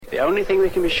only thing we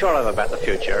can be sure of about the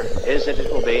future is that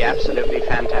it will be absolutely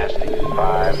fantastic.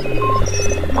 5,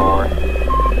 4, 3,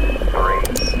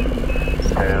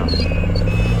 2,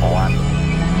 1.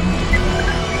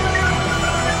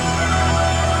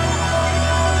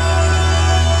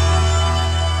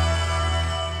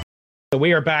 So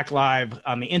we are back live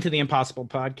on the Into the Impossible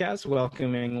podcast,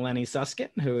 welcoming Lenny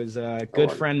Susskind, who is a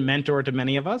good friend, mentor to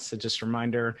many of us. So just a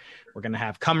reminder, we're going to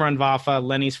have Kamran Vafa,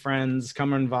 Lenny's friends,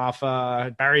 Kamran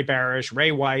Vafa, Barry Barish,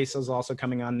 Ray Weiss is also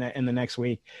coming on in the next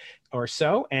week or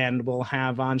so. And we'll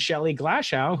have on Shelley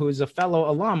Glashow, who's a fellow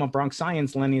alum of Bronx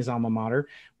Science, Lenny's alma mater.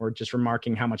 We're just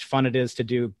remarking how much fun it is to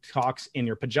do talks in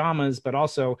your pajamas, but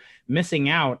also missing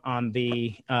out on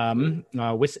the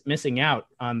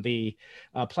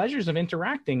pleasures of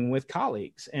interacting with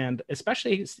colleagues, and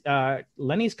especially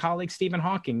Lenny's colleague, Stephen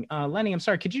Hawking. Lenny, I'm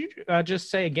sorry, could you just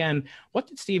say again, what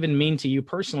did Stephen mean to you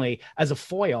personally as a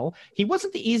foil? He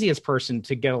wasn't the easiest person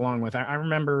to get along with. I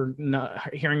remember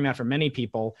hearing that from many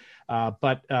people,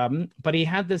 but he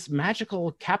had this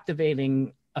magical,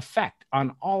 captivating effect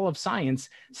on all of science,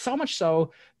 so much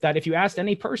so that if you asked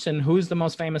any person who's the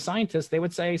most famous scientist, they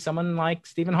would say someone like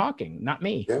Stephen Hawking, not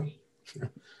me. Yeah.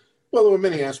 Well, there were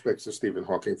many aspects of Stephen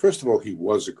Hawking. First of all, he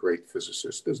was a great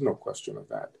physicist. There's no question of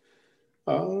that.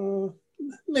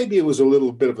 Maybe it was a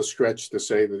little bit of a stretch to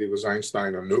say that he was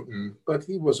Einstein or Newton, but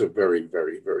he was a very,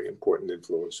 very, very important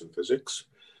influence in physics.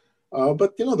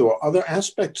 But, there were other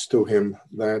aspects to him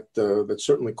that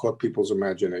certainly caught people's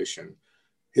imagination.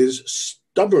 His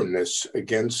stubbornness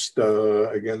against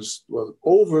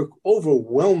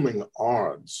overwhelming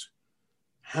odds,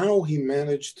 how he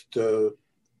managed to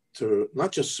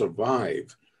not just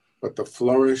survive, but to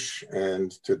flourish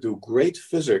and to do great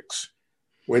physics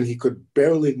when he could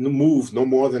barely move no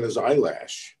more than his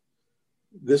eyelash.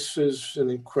 This is an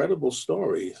incredible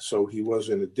story. So he was,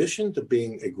 in addition to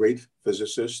being a great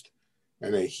physicist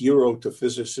and a hero to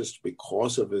physicists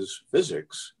because of his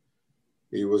physics,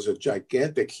 he was a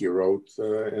gigantic hero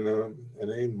in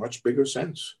a much bigger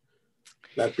sense.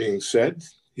 That being said,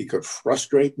 he could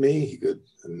frustrate me, he could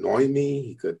annoy me,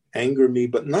 he could anger me,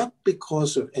 but not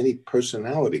because of any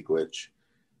personality glitch,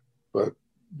 but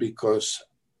because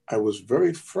I was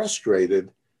very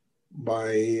frustrated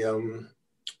by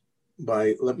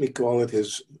let me call it,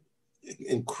 his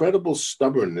incredible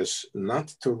stubbornness not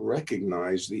to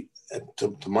recognize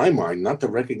to my mind, not to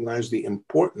recognize the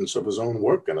importance of his own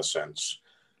work in a sense.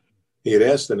 He had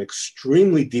asked an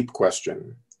extremely deep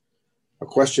question, a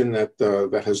question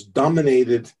that has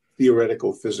dominated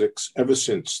theoretical physics ever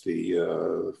since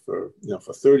for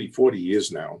 30, 40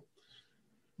 years now.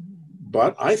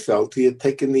 But I felt he had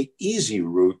taken the easy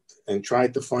route and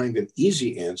tried to find an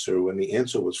easy answer when the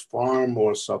answer was far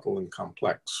more subtle and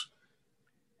complex.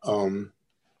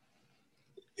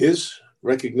 His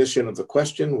recognition of the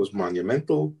question was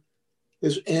monumental.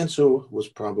 His answer was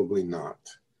probably not.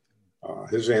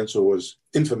 His answer was,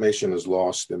 information is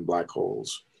lost in black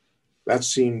holes. That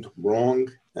seemed wrong,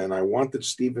 and I wanted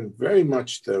Stephen very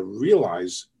much to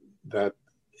realize that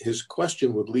his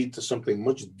question would lead to something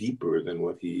much deeper than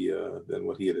what he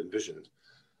had envisioned.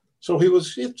 So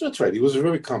that's right, he was a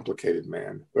very complicated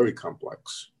man, very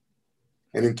complex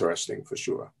and interesting for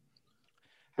sure.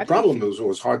 The problem was it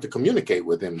was hard to communicate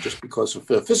with him, just because of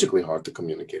physically hard to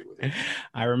communicate with him.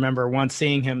 I remember once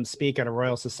seeing him speak at a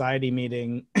Royal Society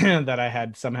meeting that I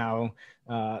had somehow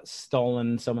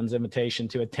stolen someone's invitation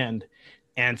to attend.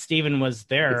 And Stephen was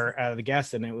there as the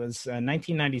guest, and it was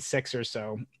 1996 or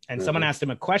so. And someone asked him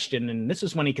a question, and this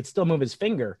was when he could still move his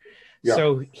finger. Yeah.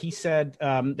 So he said,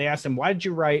 they asked him, why did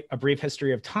you write A Brief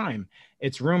History of Time?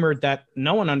 It's rumored that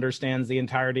no one understands the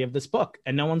entirety of this book,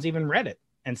 and no one's even read it.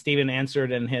 And Stephen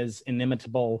answered in his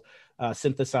inimitable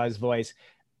synthesized voice,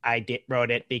 wrote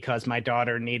it because my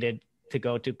daughter needed to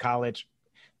go to college.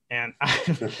 And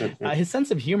his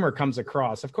sense of humor comes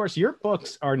across. Of course, your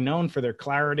books are known for their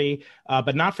clarity,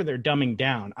 but not for their dumbing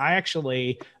down. I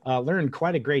actually learned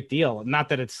quite a great deal. Not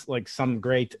that it's like some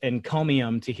great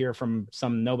encomium to hear from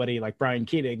some nobody like Brian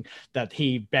Keating that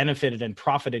he benefited and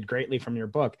profited greatly from your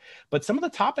book. But some of the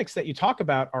topics that you talk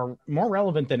about are more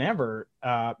relevant than ever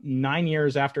 9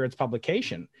 years after its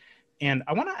publication. And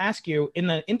I want to ask you, in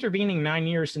the intervening 9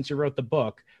 years since you wrote the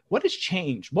book, what has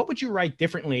changed? What would you write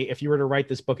differently if you were to write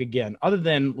this book again, other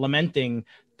than lamenting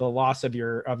the loss of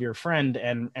your friend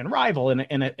and rival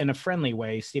in a friendly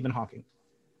way, Stephen Hawking?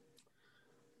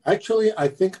 Actually, I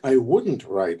think I wouldn't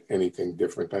write anything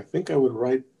different. I think I would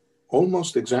write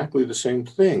almost exactly the same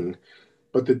thing,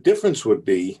 but the difference would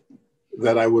be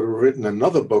that I would have written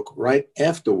another book right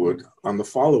afterward on the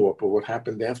follow-up of what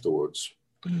happened afterwards.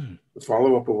 The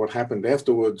follow-up of what happened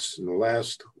afterwards in the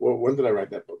last, when did I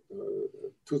write that book?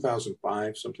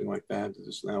 2005, something like that. It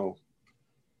is now,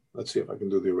 let's see if I can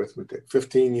do the arithmetic,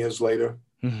 15 years later.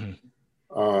 Mm-hmm.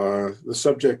 The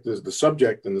subject is the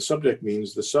subject, and the subject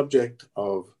means the subject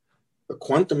of the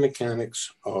quantum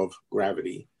mechanics of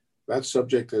gravity. That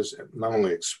subject has not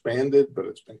only expanded, but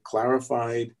it's been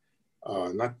clarified,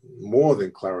 not more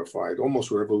than clarified,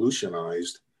 almost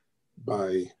revolutionized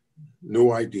by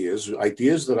new ideas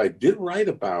that I did write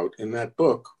about in that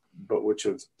book, but which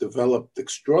have developed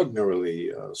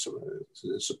extraordinarily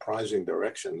surprising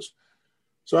directions.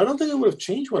 So I don't think I would have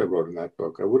changed what I wrote in that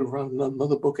book. I would have written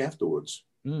another book afterwards.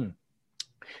 Mm.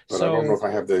 But So, I don't know if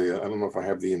I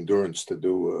have the endurance to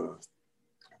do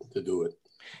it.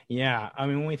 Yeah, I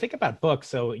mean, when we think about books,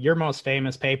 so your most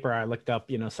famous paper, I looked up,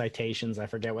 citations. I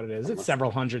forget what it is. It's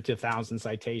several hundred to 1,000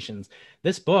 citations.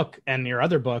 This book and your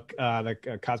other book,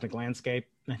 the Cosmic Landscape,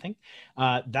 I think,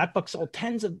 that book sold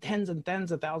tens and tens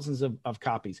of thousands of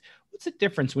copies. What's the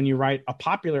difference when you write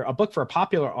a book for a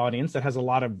popular audience that has a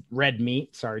lot of red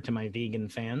meat? Sorry to my vegan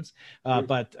fans,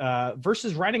 but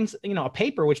versus writing, a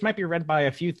paper which might be read by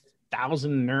a few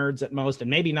thousand nerds at most, and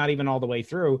maybe not even all the way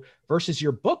through, versus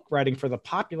your book writing for the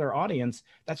popular audience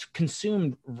that's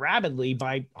consumed rapidly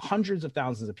by hundreds of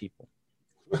thousands of people?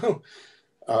 Well,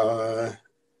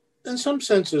 in some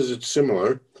senses it's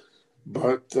similar,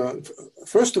 but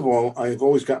first of all, I've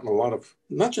always gotten a lot of,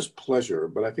 not just pleasure,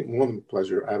 but I think more than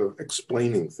pleasure out of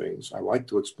explaining things. I like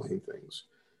to explain things.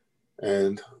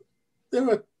 And there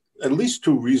are at least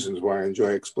two reasons why I enjoy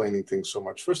explaining things so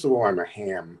much. First of all, I'm a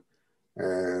ham.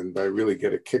 And I really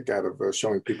get a kick out of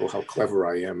showing people how clever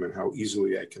I am and how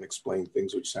easily I can explain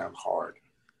things which sound hard.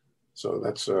 So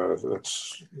that's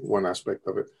one aspect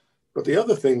of it. But the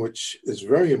other thing, which is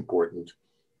very important,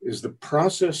 is the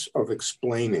process of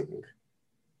explaining,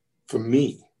 for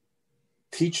me,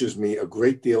 teaches me a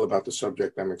great deal about the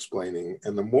subject I'm explaining.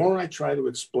 And the more I try to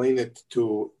explain it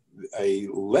to a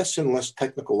less and less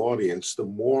technical audience, the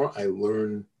more I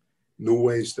learn new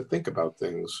ways to think about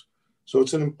things. So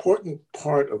it's an important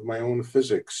part of my own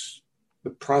physics, the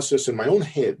process in my own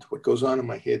head, what goes on in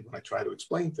my head when I try to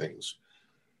explain things.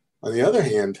 On the other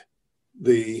hand,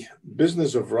 the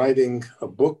business of writing a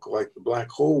book like The Black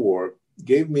Hole War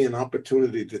gave me an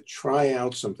opportunity to try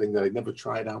out something that I'd never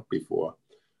tried out before.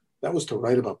 That was to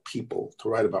write about people, to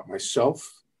write about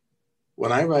myself.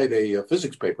 When I write a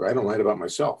physics paper, I don't write about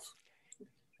myself.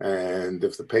 And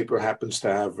if the paper happens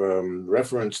to have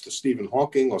reference to Stephen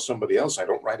Hawking or somebody else, I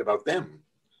don't write about them.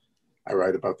 I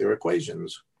write about their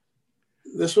equations.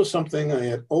 This was something I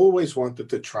had always wanted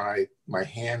to try my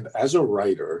hand as a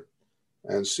writer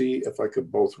and see if I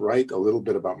could both write a little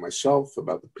bit about myself,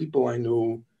 about the people I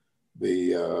knew,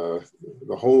 the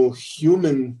whole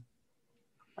human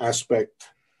aspect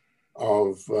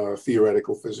of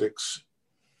theoretical physics.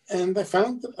 And I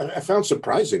found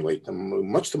surprisingly,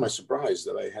 much to my surprise,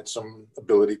 that I had some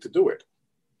ability to do it.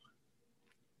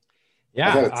 Yeah,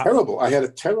 I had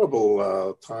a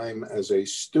terrible time as a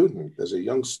student, as a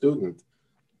young student,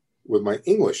 with my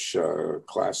English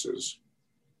classes.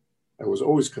 I was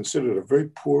always considered a very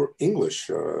poor English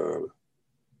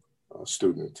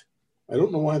student. I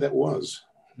don't know why that was.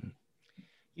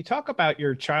 You talk about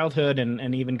your childhood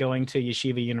and even going to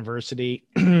Yeshiva University,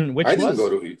 I didn't go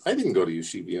to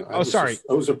Yeshiva. Sorry.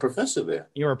 I was a professor there.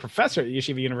 You were a professor at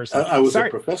Yeshiva University. I was a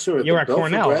professor at you were at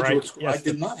Cornell, right? School. Yes. I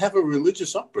did not have a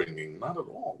religious upbringing, not at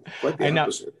all. Quite the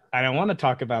opposite. I don't want to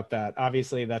talk about that.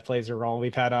 Obviously, that plays a role.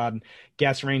 We've had on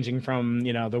guests ranging from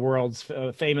the world's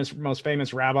most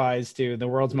famous rabbis to the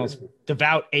world's most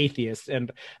devout atheists,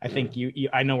 and I think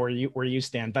I know where you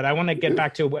stand. But I want to get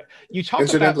back to what you talked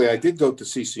about. Incidentally, I did go to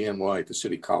CCNY, to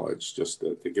City College, just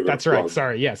to give it. That's right.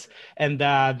 Sorry, yes, and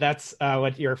that's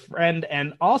what your friend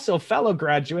and also fellow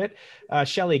graduate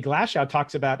Shelley Glashow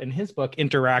talks about in his book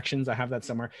Interactions. I have that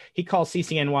somewhere. He calls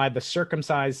CCNY the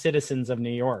circumcised citizens of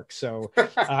New York. So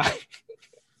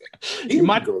you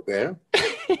might go there.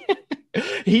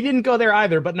 He didn't go there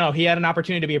either, but no, he had an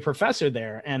opportunity to be a professor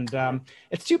there, and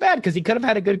it's too bad because he could have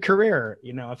had a good career,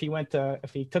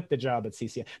 if he took the job at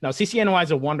CCN. No, CCNY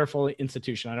is a wonderful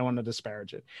institution. I don't want to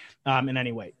disparage it in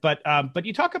any way, but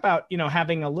you talk about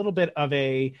having a little bit of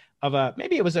a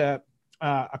maybe it was a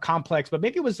complex, but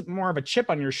maybe it was more of a chip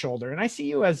on your shoulder. And I see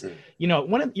you as,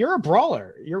 you're a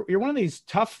brawler. You're one of these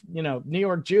tough, New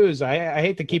York Jews. I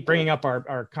hate to keep bringing up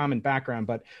our common background,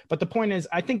 but the point is,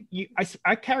 I think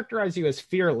I characterize you as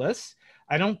fearless.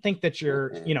 I don't think that you're,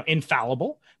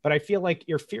 infallible, but I feel like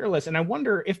you're fearless. And I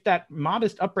wonder if that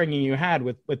modest upbringing you had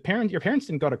with parents, your parents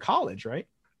didn't go to college, right?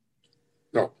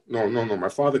 No. My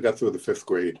father got through the 5th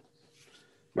grade.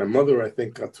 My mother, I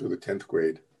think, got through the 10th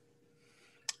grade.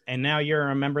 And now you're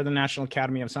a member of the National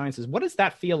Academy of Sciences. What does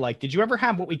that feel like? Did you ever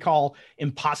have what we call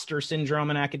imposter syndrome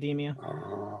in academia?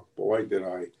 Boy, did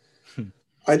I.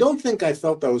 I don't think I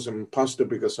felt I was an imposter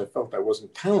because I felt I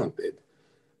wasn't talented.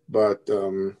 But,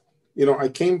 I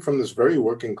came from this very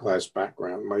working class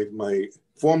background. My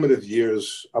formative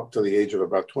years up to the age of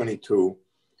about 22,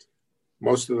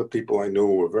 most of the people I knew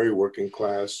were very working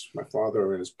class. My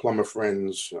father and his plumber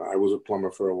friends. I was a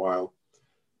plumber for a while.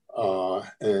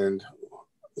 And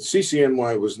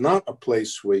CCNY was not a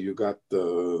place where you got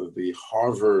the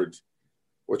Harvard,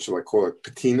 what shall I call it,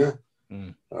 patina.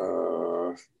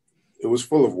 It was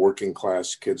full of working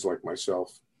class kids like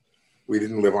myself. We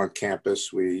didn't live on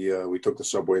campus. We took the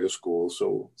subway to school.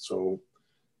 So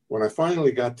when I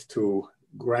finally got to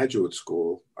graduate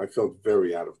school, I felt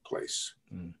very out of place.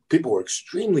 People were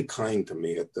extremely kind to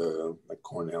me at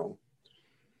Cornell.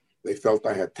 They felt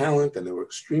I had talent and they were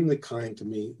extremely kind to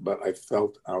me, but I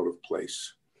felt out of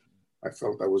place. I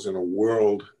felt I was in a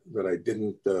world that I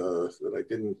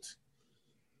didn't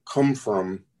come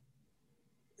from,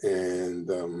 and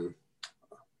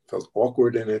felt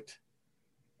awkward in it.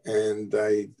 And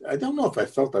I don't know if I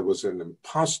felt I was an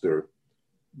imposter,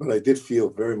 but I did feel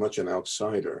very much an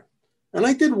outsider. And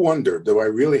I did wonder, do I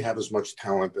really have as much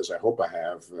talent as I hope I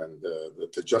have, and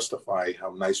to justify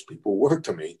how nice people were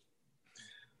to me?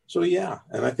 So yeah,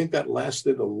 and I think that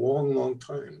lasted a long, long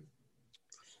time.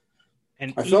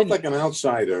 And I felt like an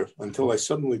outsider until I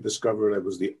suddenly discovered I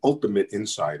was the ultimate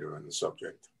insider in the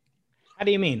subject. How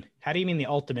do you mean? How do you mean the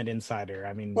ultimate insider?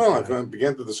 I mean, well, I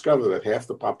began to discover that half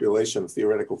the population of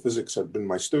theoretical physics had been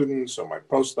my students or my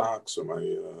postdocs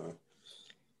or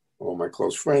all my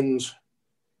close friends.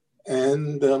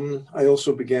 And I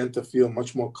also began to feel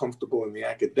much more comfortable in the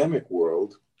academic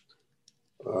world,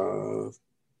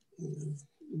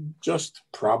 just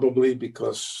probably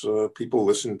because people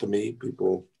listened to me,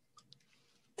 people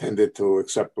tended to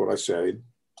accept what I said.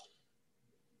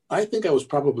 I think I was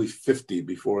probably 50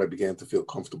 before I began to feel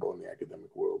comfortable in the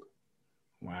academic world.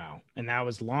 Wow. And that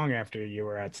was long after you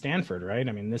were at Stanford, right?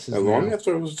 I mean, this is long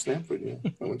after I was at Stanford, yeah.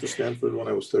 I went to Stanford when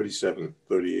I was 37,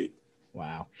 38.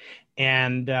 Wow.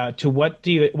 And to what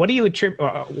do you attribute,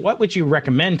 what would you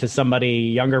recommend to somebody,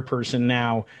 younger person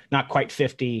now, not quite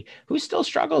 50, who still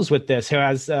struggles with this, who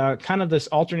has kind of this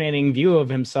alternating view of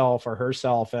himself or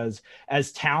herself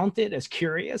as talented, as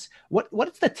curious?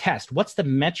 What's the test? What's the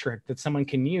metric that someone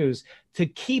can use to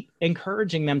keep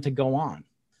encouraging them to go on?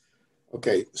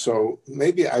 Okay, so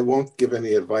maybe I won't give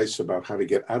any advice about how to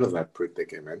get out of that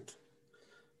predicament,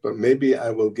 but maybe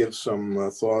I will give some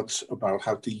thoughts about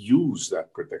how to use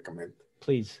that predicament.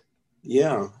 Please.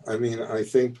 Yeah, I mean, I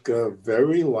think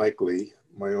very likely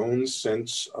my own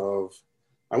sense of,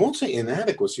 I won't say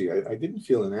inadequacy, I didn't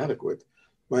feel inadequate.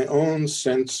 My own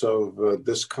sense of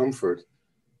discomfort,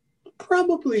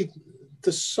 probably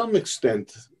to some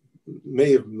extent,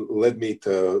 may have led me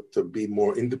to be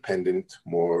more independent,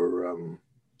 more,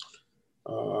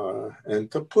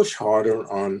 and to push harder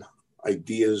on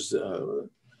ideas.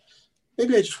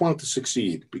 Maybe I just wanted to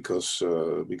succeed because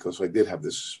I did have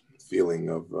this feeling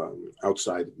of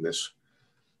outsideness.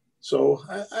 So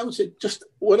I would say just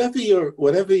whatever your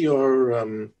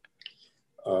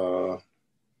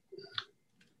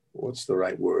what's the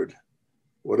right word?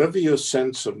 Whatever your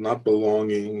sense of not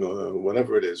belonging or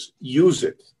whatever it is, use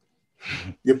it.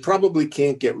 You probably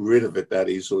can't get rid of it that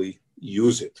easily.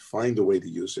 Use it. Find a way to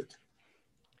use it.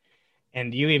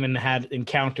 And you even had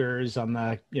encounters on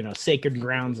the, sacred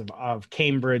grounds of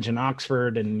Cambridge and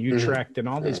Oxford and Utrecht and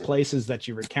all these places that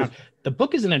you recount. The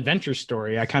book is an adventure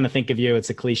story. I kind of think of you,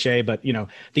 it's a cliche, but,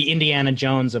 the Indiana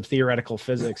Jones of theoretical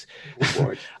physics.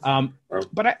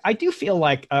 But I do feel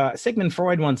like Sigmund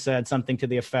Freud once said something to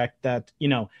the effect that,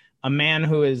 a man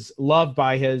who is loved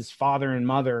by his father and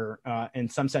mother, in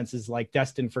some sense, is like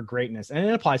destined for greatness. And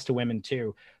it applies to women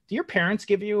too. Do your parents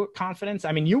give you confidence?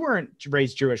 I mean, you weren't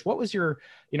raised Jewish. What was your,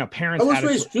 parents' I was attitude?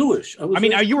 raised Jewish.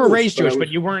 You were raised Jewish, but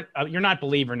you weren't, you're not a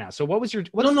believer now. So what was your,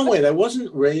 wait, I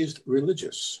wasn't raised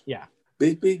religious. Yeah.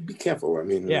 Be careful. I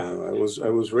mean, yeah. I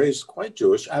was raised quite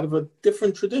Jewish out of a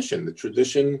different tradition. The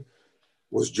tradition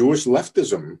was Jewish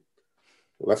leftism.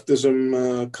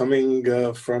 Coming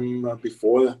from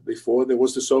before there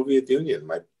was the Soviet Union.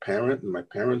 My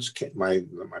grandparents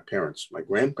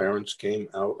came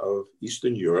out of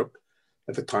Eastern Europe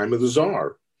at the time of the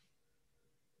Tsar,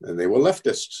 and they were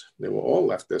leftists. They were all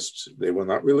leftists. They were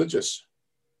not religious.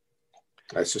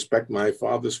 I suspect my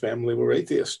father's family were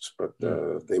atheists, but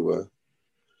they were,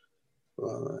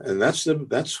 and that's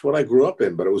what I grew up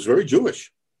in. But it was very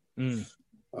Jewish.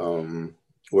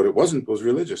 What it wasn't was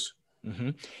religious.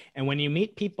 Mm-hmm. And when you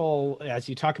meet people, as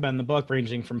you talk about in the book,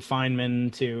 ranging from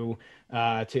Feynman to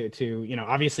to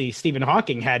obviously Stephen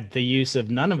Hawking had the use of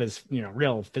none of his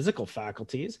real physical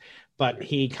faculties, but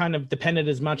he kind of depended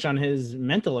as much on his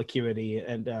mental acuity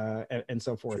and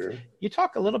so forth. Sure. You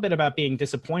talk a little bit about being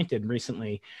disappointed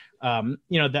recently,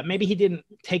 that maybe he didn't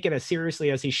take it as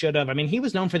seriously as he should have. I mean, he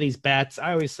was known for these bets.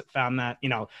 I always found that,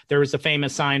 there was a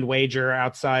famous signed wager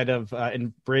outside of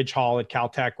in Bridge Hall at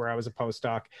Caltech, where I was a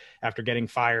postdoc after getting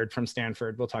fired from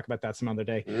Stanford. We'll talk about that some other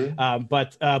day.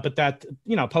 But that,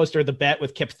 poster, the bet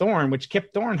with Kip Thorne, which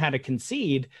Kip Thorne had to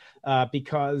concede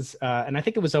because, and I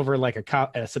think it was over like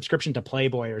a subscription to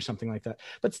Playboy or something like that.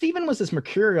 But Stephen was this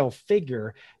mercurial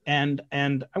figure. And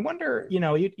I wonder,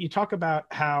 you talk about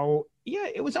how,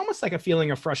 it was almost like a feeling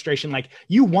of frustration. Like,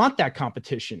 you want that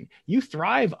competition. You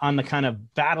thrive on the kind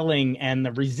of battling and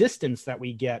the resistance that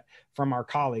we get from our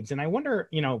colleagues. And I wonder,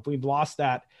 if we've lost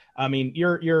that. I mean,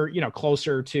 you're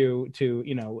closer to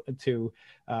the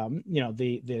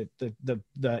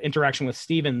interaction with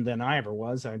Stephen than I ever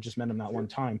was. I just met him that one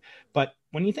time. But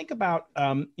when you think about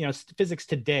physics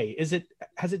today,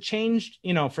 has it changed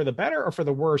for the better or for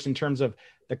the worse in terms of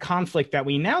the conflict that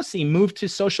we now see move to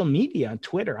social media and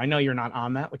Twitter? I know you're not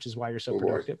on that, which is why you're so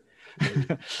productive.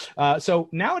 So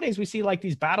nowadays we see like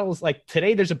these battles. Like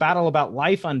today, there's a battle about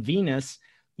life on Venus,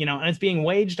 and it's being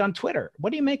waged on Twitter. What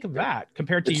do you make of that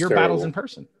compared to your battles in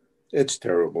person? It's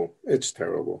terrible. It's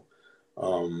terrible.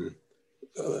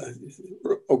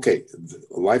 Okay,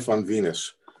 life on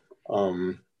Venus.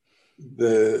 The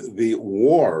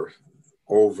war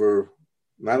over,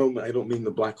 I don't mean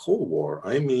the black hole war.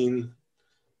 I mean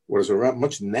what is a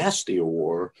much nastier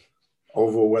war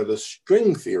over whether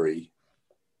string theory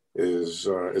is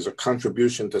a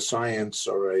contribution to science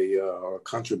or a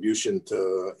contribution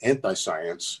to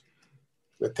anti-science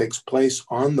that takes place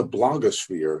on the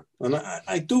blogosphere. And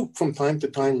I do from time to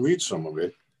time read some of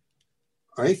it.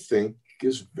 I think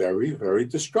is very, very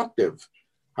destructive.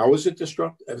 How is it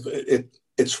destructive?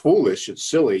 It's foolish. It's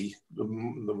silly.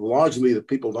 Largely, the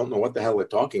people don't know what the hell they're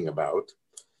talking about.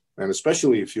 And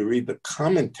especially if you read the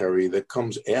commentary that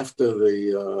comes after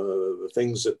the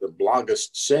things that the bloggist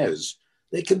says,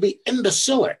 they can be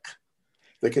imbecilic.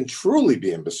 They can truly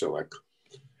be imbecilic.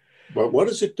 But what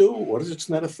does it do? What is its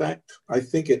net effect? I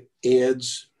think it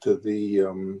adds to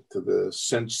the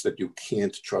sense that you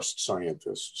can't trust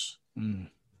scientists.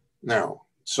 Now,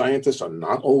 scientists are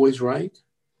not always right.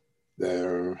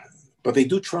 But they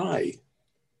do try.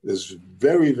 There's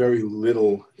very, very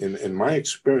little, in my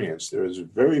experience, there is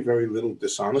very, very little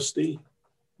dishonesty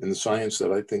in the science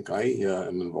that I think I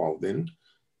am involved in.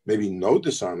 Maybe no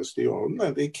dishonesty, or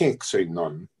no, they can't say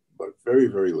none, but very,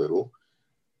 very little.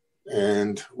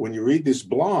 And when you read these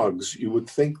blogs, you would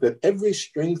think that every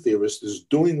string theorist is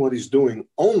doing what he's doing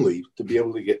only to be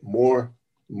able to get more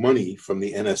money from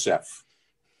the NSF.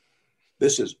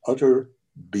 This is utter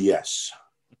BS.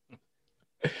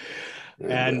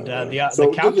 And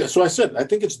so I said, I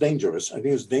think it's dangerous. I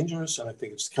think it's dangerous, and I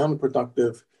think it's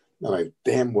counterproductive, and I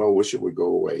damn well wish it would go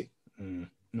away.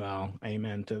 Well,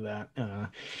 amen to that.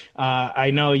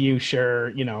 I know you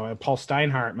share, Paul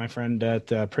Steinhardt, my friend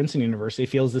at Princeton University,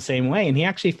 feels the same way. And he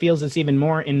actually feels it's even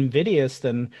more invidious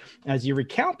than as you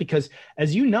recount, because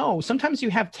as you know, sometimes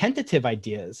you have tentative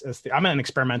ideas. I'm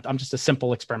I'm just a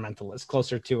simple experimentalist,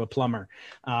 closer to a plumber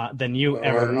than you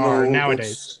ever are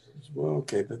nowadays. Well,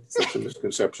 okay, that's a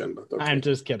misconception. But okay. I'm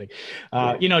just kidding.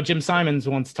 Jim Simons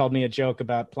once told me a joke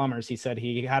about plumbers. He said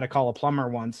he had to call a plumber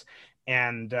once,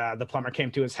 and the plumber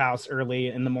came to his house early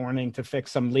in the morning to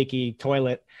fix some leaky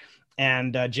toilet.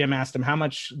 And Jim asked him, "How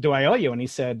much do I owe you?" And he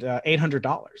said,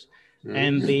 $800.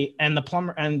 And the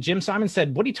plumber and Jim Simons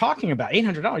said, "What are you talking about?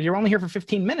 $800? You're only here for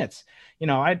 15 minutes.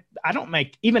 I don't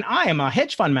make, even I am a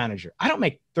hedge fund manager. I don't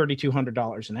make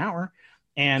 $3,200 an hour."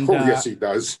 And yes, he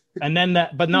does. And then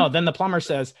then the plumber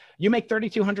says, "You make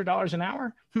 $3,200 an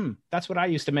hour? That's what I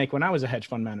used to make when I was a hedge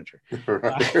fund manager."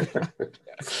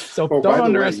 So don't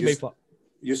underestimate.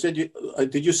 You said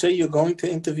did you say you're going to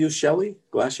interview Shelley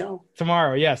Glashow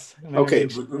tomorrow? Yes. Okay.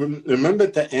 Remember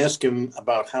to ask him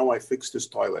about how I fixed his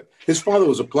toilet. His father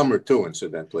was a plumber too,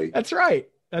 incidentally. That's right.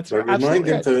 That's right.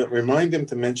 Remind him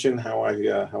to mention how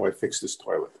I fixed his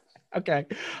toilet. Okay,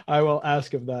 I will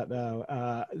ask him that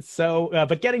now.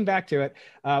 But getting back to it,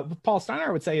 what Paul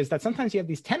Steiner would say is that sometimes you have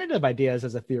these tentative ideas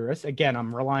as a theorist. Again,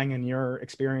 I'm relying on your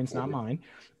experience, not mine.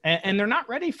 And they're not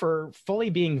ready for fully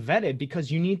being vetted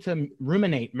because you need to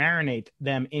ruminate, marinate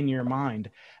them in your mind.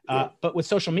 But with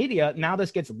social media, now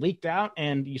this gets leaked out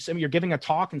and you're giving a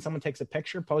talk and someone takes a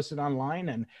picture, posts it online,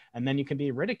 and then you can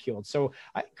be ridiculed. So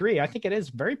I agree. I think it is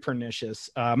very pernicious.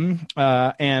 And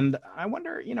I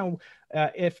wonder,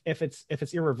 if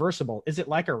it's irreversible, is it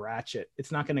like a ratchet?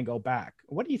 It's not going to go back.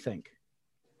 What do you think?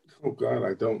 Oh God,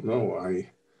 I don't know.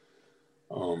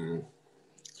 Um,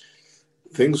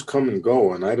 things come and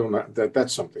go, and I don't know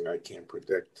that's something I can't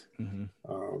predict.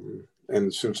 Mm-hmm.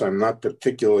 And since I'm not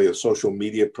particularly a social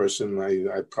media person,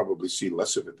 I probably see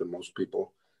less of it than most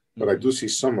people, but I do see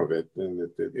some of it, and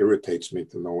it irritates me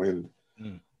to no end.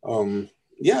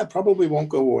 Yeah, it probably won't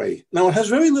go away. Now, it has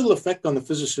very little effect on the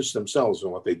physicists themselves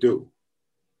and what they do.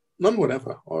 None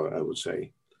whatever, or I would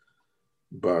say.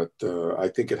 But I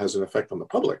think it has an effect on the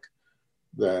public,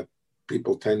 that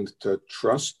people tend to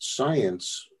trust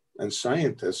science and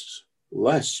scientists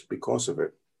less because of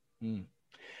it.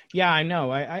 Yeah, I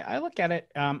know. I look at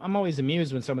it. I'm always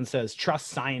amused when someone says trust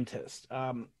scientists.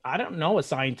 I don't know a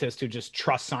scientist who just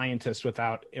trusts scientists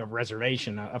without a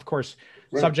reservation. Of course,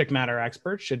 subject matter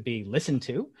experts should be listened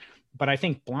to, but I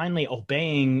think blindly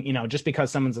obeying, just because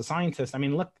someone's a scientist. I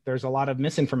mean, look, there's a lot of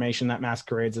misinformation that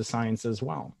masquerades as science as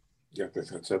well. Yeah,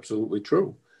 that's absolutely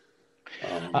true.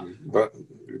 But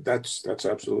that's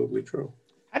absolutely true.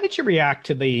 How did you react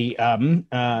to the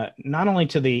not only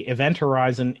to the event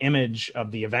horizon image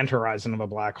of the event horizon of a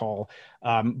black hole,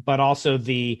 but also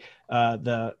the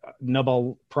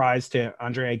Nobel Prize to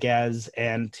Andrea Ghez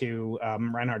and to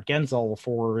Reinhard Genzel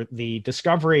for the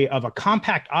discovery of a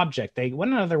compact object? They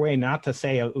went another way not to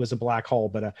say it was a black hole,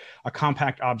 but a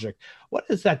compact object. What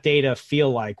does that data feel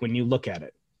like when you look at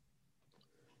it?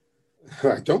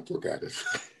 I don't look at it.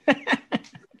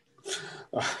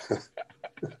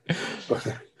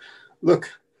 But look,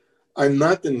 I'm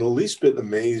not in the least bit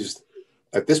amazed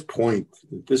at this point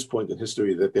in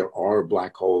history that there are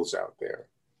black holes out there.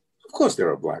 Of course there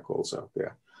are black holes out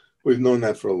there. We've known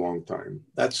that for a long time.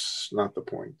 That's not the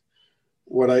point.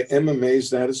 What I am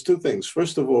amazed at is two things.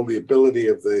 First of all, the ability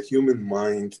of the human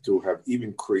mind to have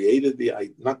even created the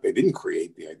idea, not they didn't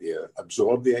create the idea,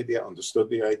 absorbed the idea, understood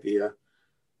the idea.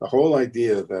 The whole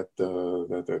idea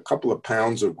that a couple of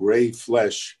pounds of gray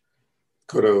flesh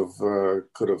could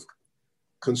have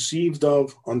conceived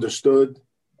of, understood,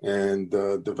 and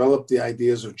developed the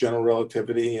ideas of general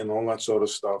relativity and all that sort of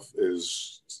stuff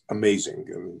is amazing.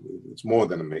 And it's more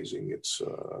than amazing. It's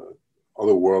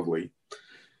otherworldly.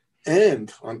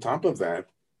 And on top of that,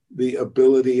 the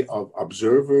ability of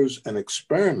observers and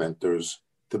experimenters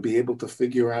to be able to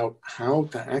figure out how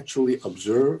to actually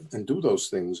observe and do those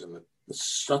things, and the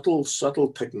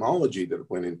subtle technology that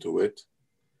went into it,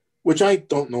 which I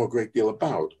don't know a great deal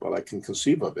about, but I can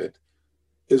conceive of it,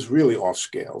 is really off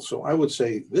scale. So I would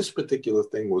say this particular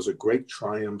thing was a great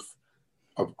triumph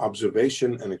of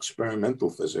observation and experimental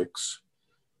physics,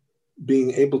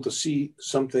 being able to see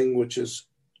something which is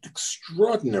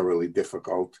extraordinarily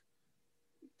difficult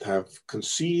to have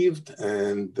conceived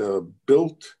and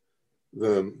built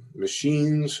the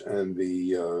machines and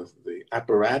the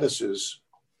apparatuses,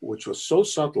 which was so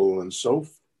subtle and so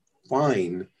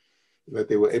fine that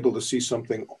they were able to see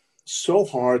something so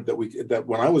hard that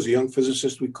when I was a young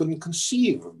physicist, we couldn't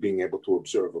conceive of being able to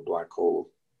observe a black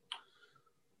hole.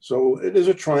 So it is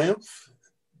a triumph.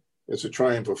 It's a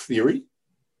triumph of theory,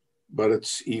 but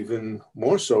it's even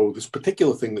more so, this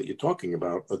particular thing that you're talking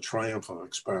about, a triumph of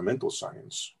experimental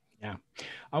science. Yeah.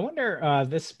 I wonder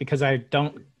this, because I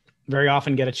don't very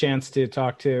often get a chance to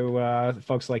talk to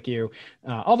folks like you.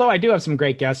 Although I do have some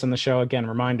great guests on the show. Again,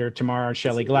 reminder, tomorrow,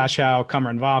 Shelley Glashow,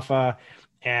 Kamran Vafa,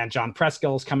 and John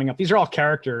Preskill's coming up. These are all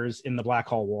characters in the Black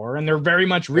Hole War, and they're very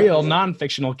much real,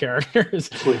 non-fictional characters.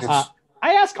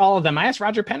 I ask all of them. I asked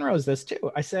Roger Penrose this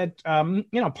too. I said,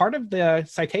 part of the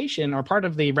citation or part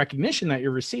of the recognition that you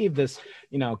received, this,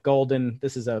 golden,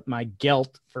 this is my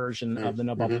Gelt version of the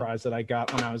Nobel Prize that I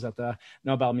got when I was at the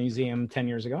Nobel Museum 10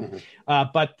 years ago.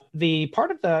 But the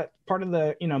part of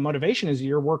the motivation is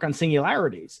your work on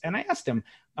singularities. And I asked him,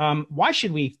 why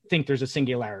should we think there's a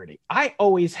singularity? I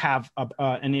always have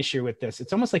an issue with this.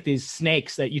 It's almost like these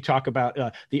snakes that you talk about,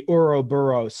 the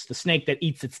Ouroboros, the snake that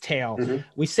eats its tail.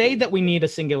 We say that we need a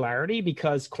singularity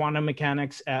because quantum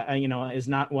mechanics, is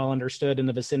not well understood in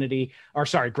the vicinity,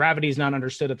 gravity is not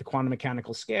understood at the quantum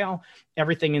mechanical scale.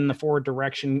 Everything in the forward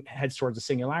direction heads towards a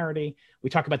singularity. We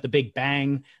talk about the Big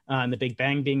Bang, and the Big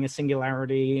Bang being a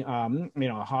singularity.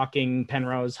 Hawking,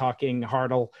 Penrose, Hawking,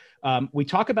 Hartle. We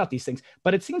talk about these things,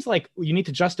 but it seems like you need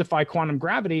to justify quantum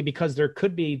gravity because there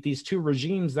could be these two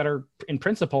regimes that are, in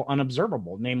principle,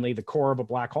 unobservable, namely the core of a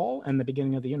black hole and the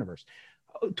beginning of the universe.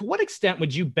 To what extent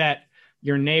would you bet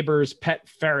your neighbor's pet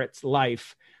ferret's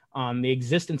life on the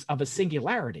existence of a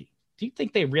singularity? Do you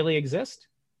think they really exist?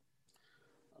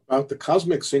 About the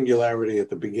cosmic singularity at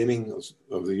the beginning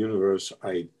of the universe,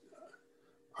 I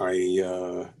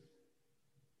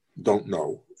don't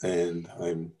know, and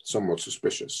I'm somewhat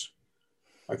suspicious.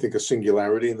 I think a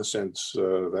singularity in the sense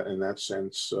that in that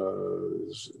sense,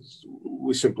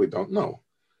 we simply don't know.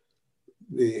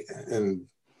 The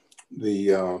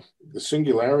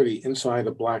singularity inside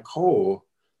a black hole,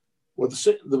 what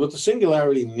the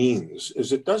singularity means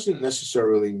is it doesn't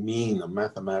necessarily mean a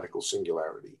mathematical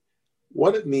singularity.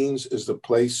 What it means is the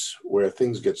place where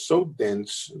things get so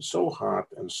dense and so hot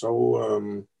and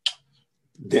so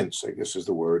dense, I guess is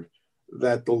the word,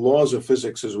 that the laws of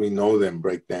physics as we know them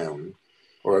break down,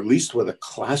 or at least where the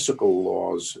classical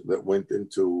laws that went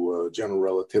into general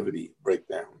relativity break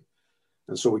down.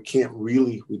 And so we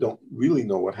don't really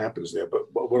know what happens there. But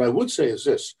what I would say is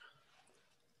this: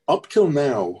 up till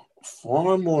now,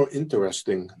 far more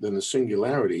interesting than the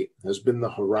singularity has been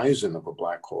the horizon of a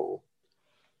black hole.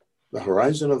 The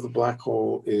horizon of the black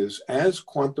hole is as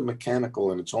quantum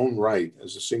mechanical in its own right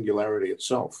as the singularity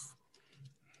itself.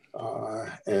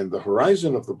 And the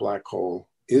horizon of the black hole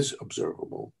is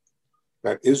observable.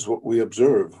 That is what we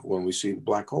observe when we see the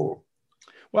black hole.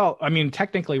 Well, I mean,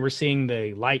 technically, we're seeing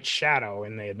the light shadow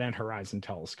in the Event Horizon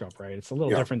Telescope, right? It's a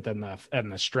little different than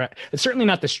the stretch. It's certainly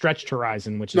not the stretched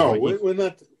horizon, which is we're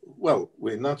not. Well,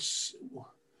 we're not.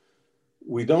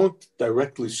 We don't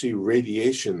directly see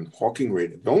radiation, Hawking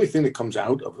radiation. The only thing that comes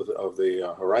out of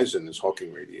the horizon is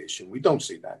Hawking radiation. We don't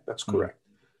see that. That's correct.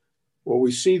 What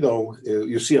we see, though,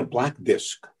 you see a black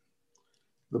disk.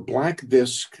 The black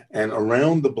disk, and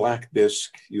around the black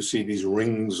disk, you see these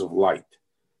rings of light.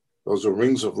 Those are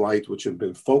rings of light which have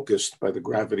been focused by the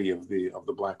gravity of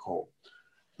the black hole.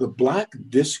 The black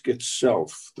disk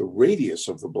itself, the radius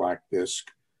of the black disk,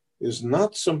 is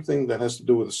not something that has to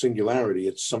do with the singularity.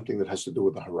 It's something that has to do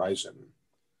with the horizon.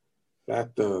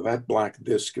 That black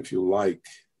disk, if you like,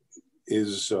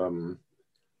 is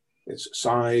its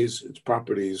size, its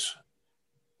properties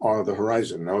are the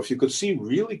horizon. Now, if you could see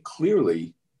really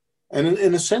clearly, and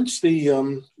in a sense,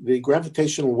 the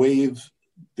gravitational wave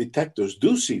detectors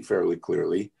do see fairly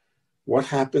clearly what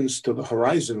happens to the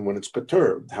horizon when it's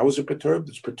perturbed. How is it perturbed?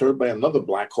 It's perturbed by another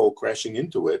black hole crashing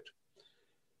into it.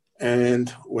 And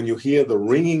when you hear the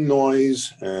ringing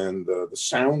noise and the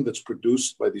sound that's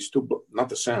produced by these two, not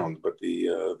the sound, but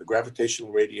the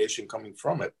gravitational radiation coming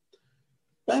from it,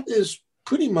 that is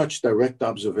pretty much direct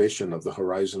observation of the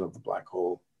horizon of the black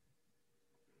hole.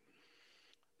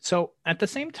 So at the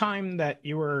same time that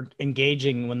you were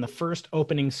engaging when the first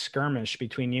opening skirmish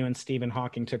between you and Stephen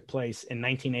Hawking took place in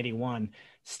 1981,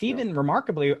 Stephen,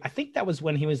 remarkably, I think that was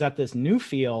when he was at this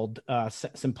Newfield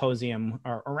symposium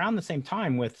around the same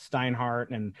time with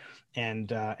Steinhardt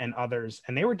and others,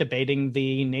 and they were debating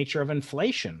the nature of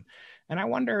inflation. And I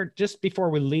wonder, just before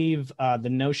we leave the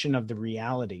notion of the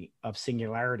reality of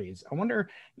singularities, I wonder,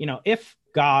 if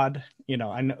God,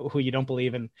 I know who you don't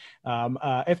believe in,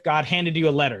 if God handed you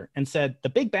a letter and said, the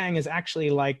Big Bang is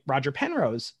actually like Roger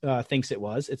Penrose thinks it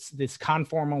was. It's this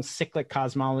conformal cyclic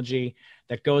cosmology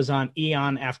that goes on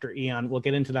eon after eon. We'll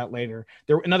get into that later.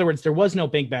 In other words, there was no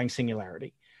Big Bang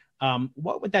singularity.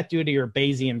 What would that do to your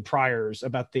Bayesian priors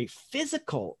about the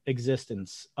physical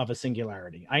existence of a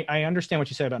singularity? I understand what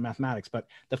you said about mathematics, but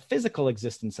the physical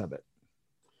existence of it,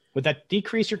 would that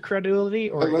decrease your credibility?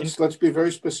 Or let's be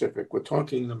very specific. We're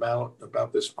talking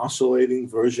about this oscillating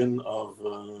version of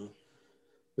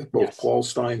that both Paul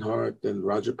Steinhardt and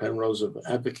Roger Penrose have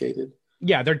advocated.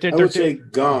 Yeah, I would say,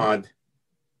 God,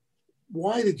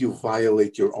 why did you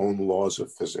violate your own laws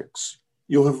of physics?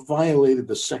 You have violated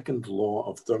the second law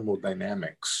of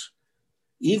thermodynamics.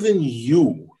 Even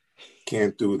you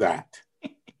can't do that.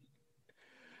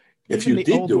 If you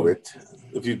did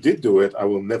do it, I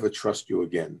will never trust you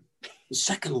again. The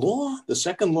second law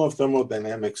of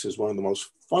thermodynamics is one of the most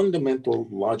fundamental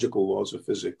logical laws of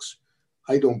physics.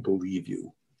 I don't believe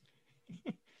you.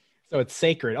 So it's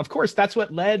sacred. Of course, that's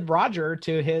what led Roger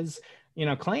to his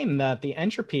claim that the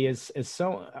entropy is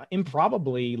so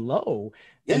improbably low.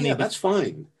 Yeah, that's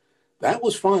fine. That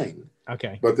was fine.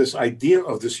 Okay. But this idea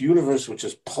of this universe which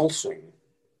is pulsing,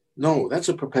 no, that's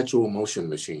a perpetual motion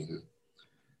machine.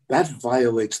 That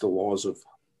violates the laws of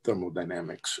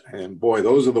thermodynamics. And boy,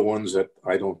 those are the ones that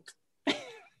I don't like.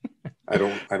 I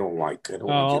don't like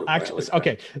actually,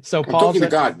 okay. So I'm talking to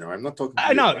God now. I'm not talking to you.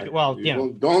 I know. Well,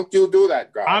 don't you do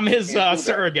that, God. I'm his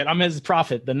surrogate. I'm his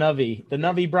prophet, the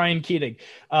Navi Brian Keating.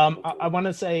 I want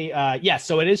to say, yes.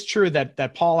 So it is true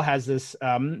that Paul has this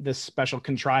this special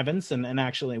contrivance, and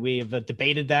actually we've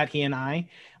debated that, he and I.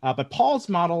 But Paul's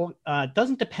model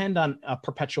doesn't depend on a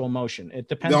perpetual motion. It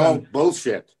depends on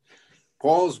bullshit.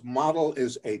 Paul's model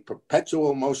is a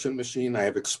perpetual motion machine. I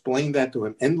have explained that to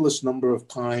an endless number of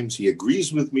times. He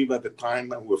agrees with me by the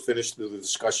time we're finished with the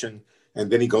discussion. And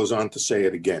then he goes on to say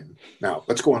it again. Now,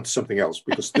 let's go on to something else,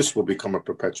 because this will become a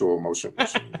perpetual motion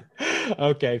machine.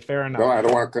 Okay, fair enough. No, I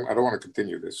don't want to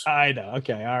continue this. I know.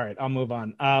 Okay, all right, I'll move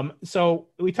on. So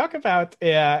we talk about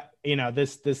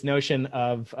this notion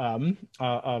of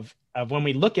when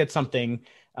we look at something,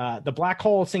 the black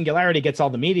hole singularity gets all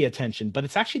the media attention, but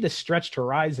it's actually the stretched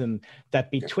horizon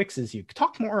that betwixes you.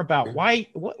 Talk more about why.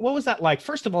 What was that like?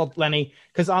 First of all, Lenny,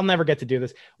 because I'll never get to do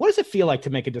this. What does it feel like to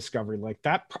make a discovery like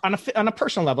that on a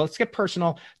personal level? Let's get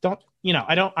personal.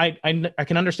 I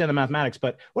can understand the mathematics,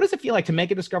 but what does it feel like to make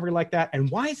a discovery like that?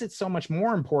 And why is it so much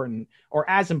more important, or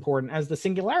as important as the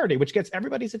singularity, which gets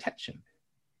everybody's attention?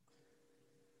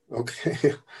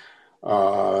 Okay.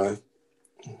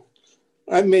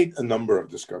 I made a number of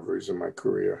discoveries in my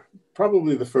career.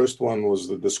 Probably the first one was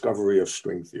the discovery of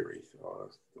string theory.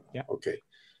 Okay.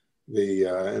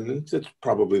 And it's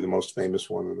probably the most famous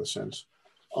one in a sense.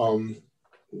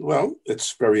 Well,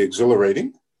 it's very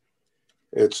exhilarating.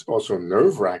 It's also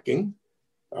nerve-wracking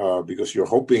because you're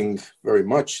hoping very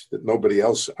much that nobody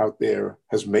else out there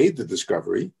has made the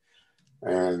discovery,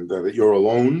 and that you're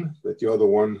alone, that you're the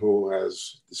one who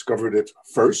has discovered it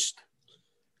first,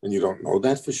 and you don't know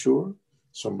that for sure.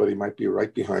 Somebody might be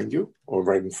right behind you or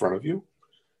right in front of you.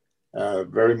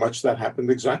 Very much that happened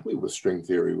exactly with string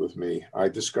theory with me. I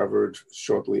discovered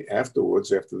shortly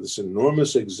afterwards, after this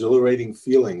enormous exhilarating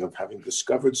feeling of having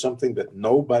discovered something that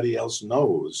nobody else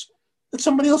knows, that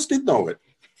somebody else did know it.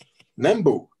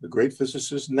 Nambu, the great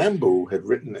physicist Nambu, had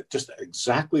written at just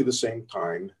exactly the same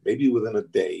time, maybe within a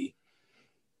day,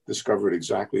 discovered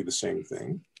exactly the same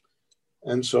thing.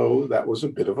 And so that was a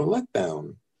bit of a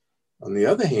letdown. On the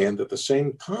other hand, at the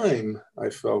same time,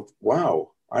 I felt,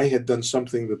 wow, I had done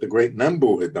something that the great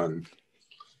Nambu had done.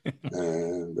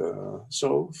 And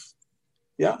so,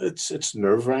 yeah, it's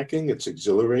nerve-wracking, it's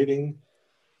exhilarating.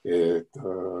 You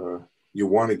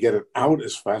want to get it out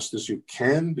as fast as you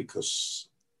can because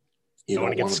you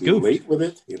don't want to be late with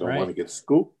it. You don't want to get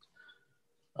scooped.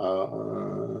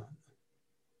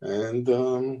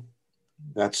 And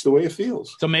that's the way it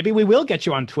feels. So maybe we will get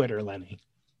you on Twitter, Lenny.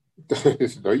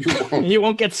 No, you won't. You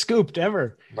won't get scooped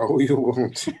ever. No, you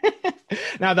won't.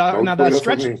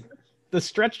 The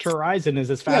stretched horizon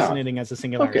is as fascinating as the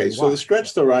singularity. Okay, so the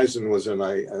stretched horizon was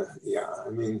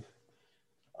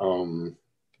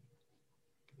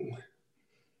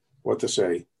what to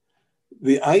say?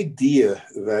 The idea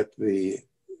that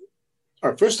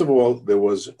first of all, there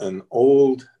was an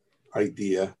old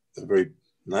idea, a very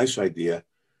nice idea,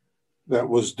 that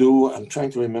was due, I'm trying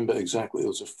to remember exactly, it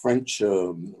was a French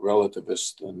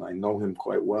relativist, and I know him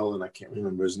quite well, and I can't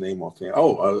remember his name offhand.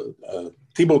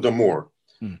 Thibaut Damour.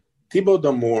 Thibaut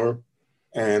Damour,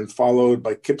 and followed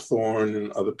by Kip Thorne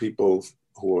and other people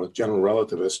who are general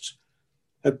relativists,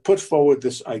 had put forward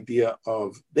this idea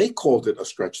of, they called it a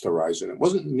stretched horizon. It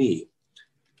wasn't me,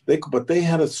 but they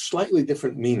had a slightly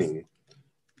different meaning.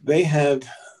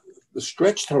 The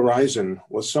stretched horizon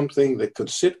was something that could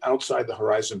sit outside the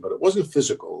horizon, but it wasn't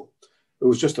physical. It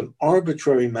was just an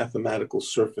arbitrary mathematical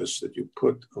surface that you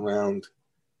put around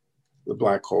the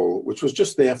black hole, which was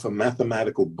just there for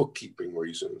mathematical bookkeeping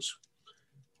reasons.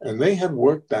 And they had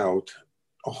worked out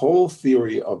a whole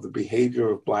theory of the behavior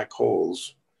of black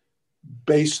holes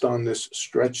based on this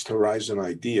stretched horizon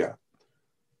idea.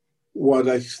 What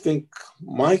I think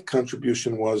my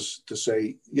contribution was to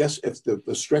say, yes, if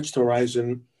the stretched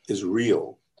horizon is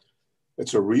real,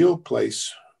 it's a real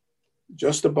place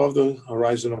just above the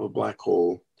horizon of a black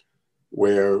hole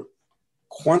where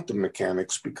quantum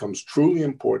mechanics becomes truly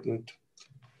important,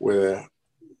 where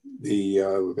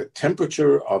the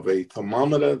temperature of a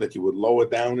thermometer that you would lower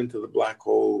down into the black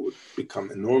hole would become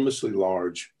enormously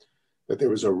large, that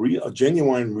there is a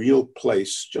genuine real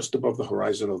place just above the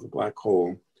horizon of the black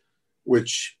hole,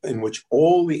 in which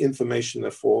all the information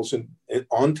that falls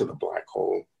onto the black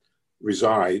hole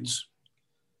resides,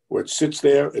 where it sits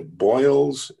there, it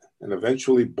boils, and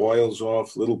eventually boils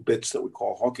off little bits that we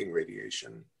call Hawking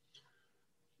radiation.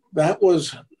 That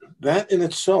in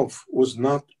itself was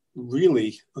not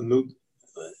really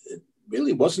it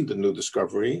really wasn't a new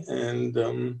discovery. And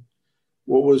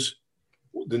what was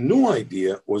the new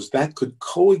idea was that could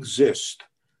coexist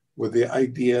with the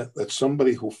idea that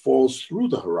somebody who falls through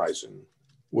the horizon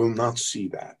will not see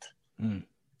that.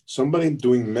 Somebody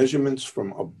doing measurements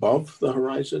from above the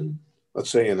horizon, let's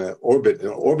say in an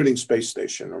orbiting space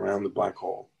station around the black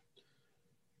hole,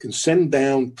 can send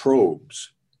down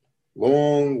probes,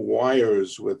 long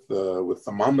wires with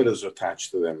thermometers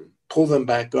attached to them, pull them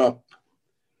back up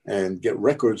and get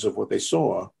records of what they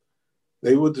saw.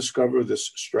 They would discover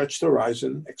this stretched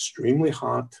horizon, extremely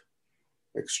hot,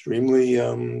 extremely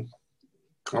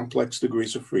complex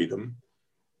degrees of freedom,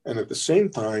 And at the same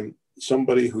time,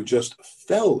 somebody who just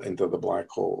fell into the black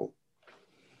hole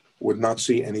would not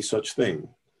see any such thing.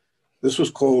 This was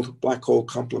called black hole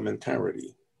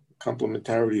complementarity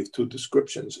of two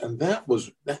descriptions. And that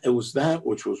was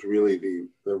which was really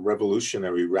the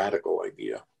revolutionary radical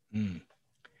idea. Mm.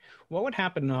 What would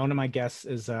happen? One of my guests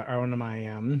is, or one of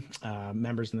my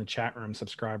members in the chat room,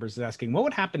 subscribers, is asking, what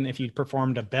would happen if you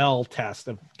performed a Bell test,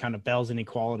 a kind of Bell's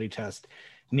inequality test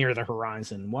near the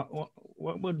horizon? What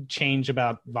would change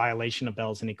about violation of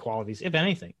Bell's inequalities, if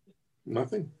anything?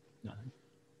 Nothing.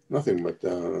 Nothing but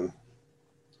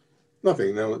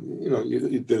nothing. Now,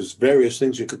 there's various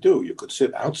things you could do. You could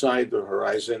sit outside the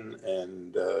horizon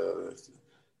and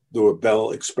do a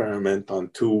Bell experiment on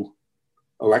two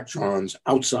electrons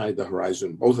outside the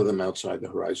horizon, both of them outside the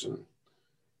horizon.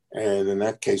 And in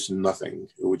that case, nothing.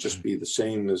 It would just be the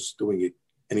same as doing it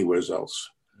anywhere else.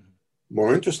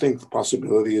 More interesting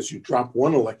possibility is you drop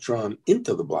one electron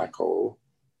into the black hole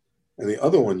and the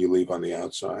other one you leave on the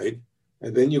outside.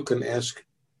 And then you can ask,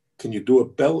 can you do a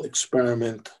Bell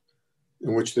experiment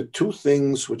in which the two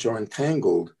things which are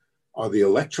entangled are the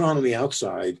electron on the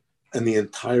outside and the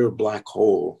entire black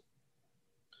hole?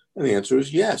 And the answer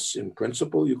is yes. In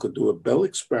principle, you could do a Bell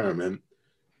experiment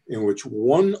in which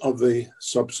one of the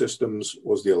subsystems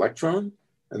was the electron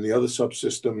and the other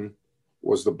subsystem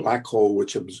was the black hole,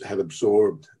 which had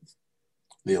absorbed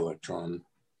the electron.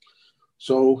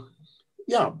 So,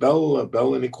 yeah,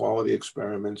 Bell inequality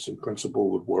experiments in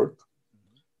principle would work,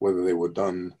 whether they were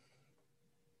done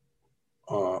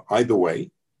either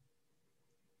way.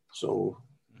 So,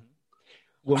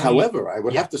 however, I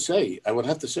would have to say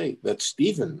that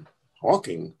Stephen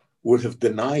Hawking would have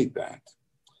denied that.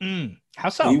 How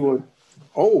so?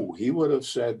 He would have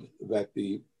said that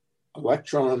the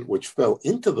electron which fell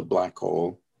into the black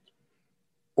hole,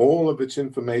 all of its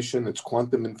information, its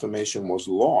quantum information, was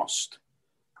lost.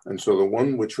 And so the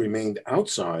one which remained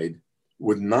outside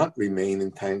would not remain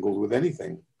entangled with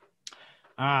anything.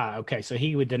 Okay. So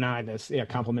he would deny this,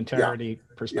 complementarity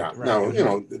perspective. Yeah. Right.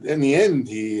 Now, in the end,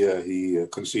 he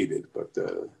conceded, but.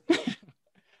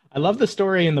 I love the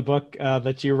story in the book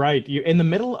that you write. You in the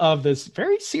middle of this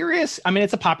very serious,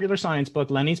 it's a popular science book.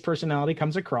 Lenny's personality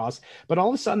comes across, but all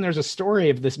of a sudden there's a story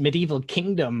of this medieval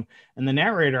kingdom. And the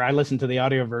narrator, I listened to the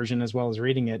audio version as well as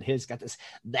reading it. He's got this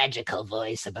magical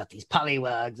voice about these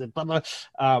polywogs and blah, blah.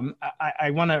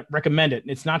 I want to recommend it.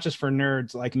 It's not just for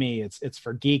nerds like me. It's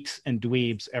for geeks and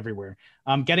dweebs everywhere.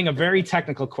 Getting a very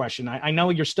technical question. I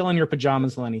know you're still in your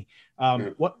pajamas, Lenny.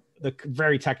 The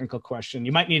very technical question.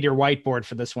 You might need your whiteboard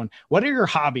for this one. What are your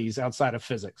hobbies outside of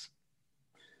physics?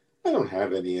 I don't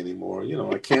have any anymore.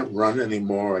 I can't run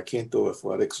anymore. I can't do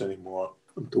athletics anymore.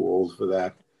 I'm too old for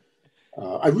that.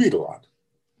 I read a lot.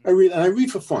 I read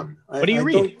for fun. What do you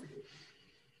read?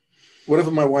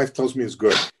 Whatever my wife tells me is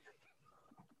good.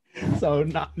 So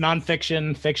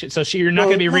nonfiction, fiction. So you're not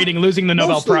going to be reading Losing the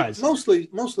Nobel Prize. Mostly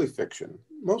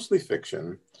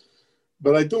fiction.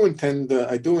 But I do intend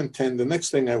the next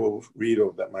thing I will read,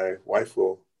 or that my wife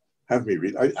will have me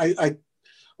read. A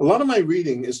lot of my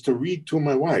reading is to read to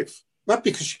my wife, not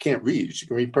because she can't read. She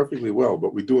can read perfectly well,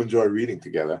 but we do enjoy reading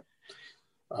together.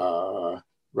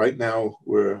 Right now,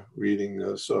 we're reading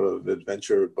a sort of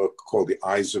adventure book called The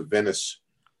Eyes of Venice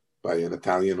by an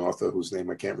Italian author whose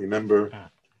name I can't remember.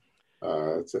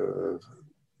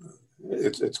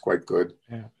 It's quite good.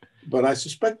 Yeah. But I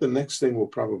suspect the next thing we'll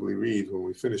probably read when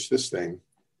we finish this thing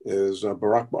is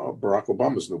Barack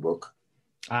Obama's new book.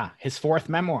 His fourth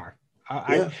memoir.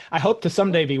 I hope to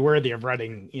someday be worthy of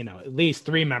writing, at least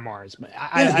 3 memoirs. But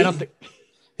I don't think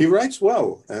he writes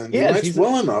well, and he writes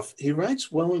well enough. He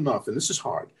writes well enough, and this is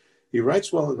hard. He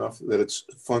writes well enough that it's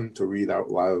fun to read out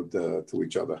loud to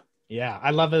each other. Yeah,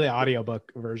 I love the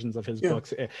audiobook versions of his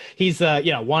books. He's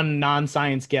one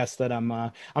non-science guest that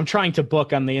I'm trying to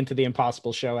book on the Into the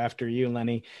Impossible show after you,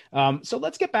 Lenny. So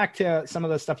let's get back to some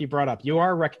of the stuff you brought up. You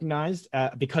are recognized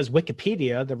because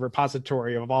Wikipedia, the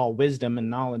repository of all wisdom and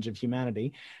knowledge of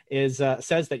humanity,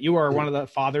 says that you are one of the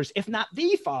fathers, if not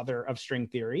the father, of string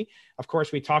theory. Of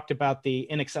course, we talked about the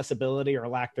inaccessibility or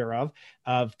lack thereof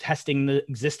of testing the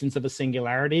existence of a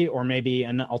singularity or maybe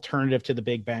an alternative to the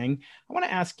Big Bang. I want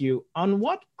to ask you, on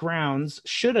what grounds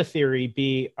should a theory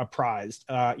be apprised?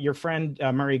 Your friend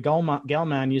Murray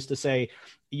Gell-Mann used to say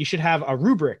you should have a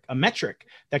rubric, a metric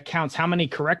that counts how many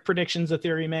correct predictions a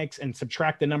theory makes and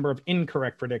subtract the number of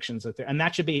incorrect predictions. And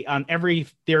that should be on every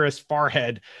theorist's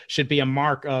forehead, should be a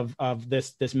mark of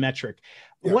this metric.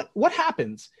 Yeah. What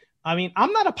happens? I'm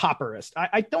not a popperist.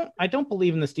 I don't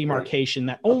believe in this demarcation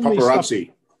that only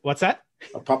paparazzi. What's that?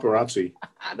 A paparazzi.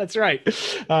 That's right.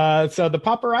 So the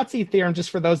paparazzi theorem, just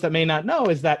for those that may not know,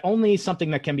 is that only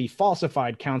something that can be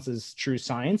falsified counts as true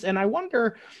science. And I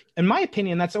wonder, in my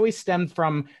opinion, that's always stemmed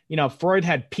from, Freud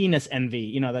had penis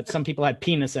envy, that some people had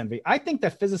penis envy. I think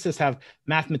that physicists have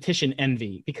mathematician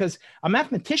envy, because a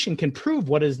mathematician can prove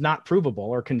what is not provable,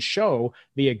 or can show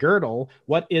via Gödel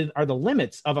what are the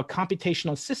limits of a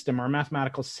computational system or a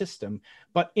mathematical system.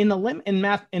 But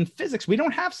in physics, we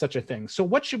don't have such a thing. So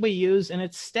what should we use in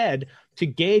its stead to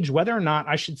gauge whether or not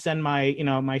I should send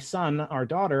my son or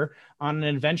daughter on an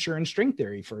adventure in string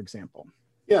theory, for example?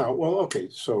 Yeah, well, okay.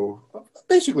 So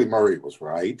basically, Murray was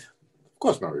right. Of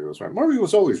course, Murray was right. Murray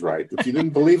was always right. If you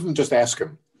didn't believe him, just ask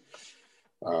him.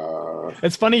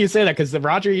 It's funny you say that, because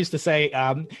Roger used to say,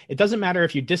 it doesn't matter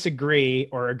if you disagree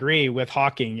or agree with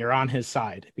Hawking, you're on his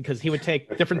side, because he would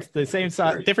take different sides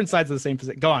of the same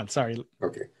position. Go on, sorry.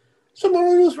 Okay. So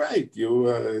Murray was right.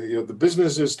 The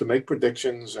business is to make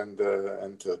predictions and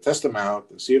to test them out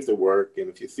and see if they work. And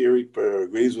if your theory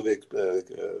agrees with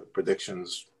the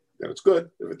predictions, then it's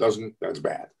good. If it doesn't, that's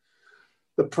bad.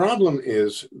 The problem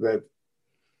is that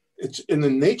it's in the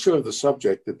nature of the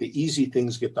subject that the easy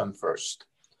things get done first.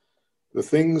 The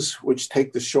things which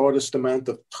take the shortest amount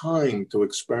of time to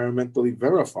experimentally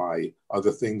verify are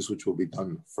the things which will be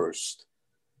done first.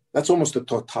 That's almost a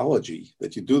tautology,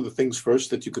 that you do the things first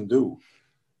that you can do.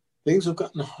 Things have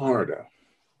gotten harder.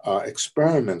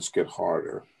 Experiments get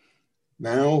harder.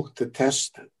 Now to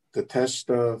test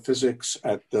physics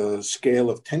at the scale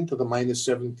of 10 to the minus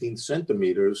 17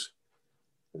 centimeters,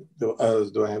 do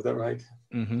I have that right?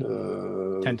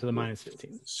 Mm-hmm. 10 to the minus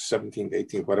 15. 17,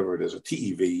 18, whatever it is, a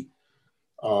TeV.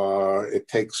 It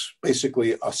takes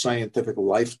basically a scientific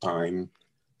lifetime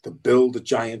to build a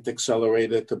giant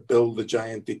accelerator, to build the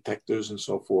giant detectors and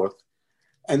so forth.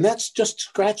 And that's just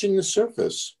scratching the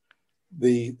surface.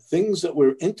 The things that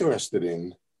we're interested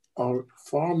in are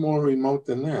far more remote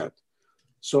than that.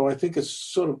 So I think it's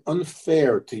sort of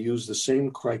unfair to use the same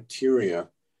criteria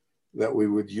that we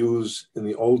would use in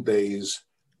the old days,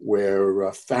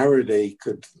 where Faraday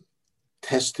could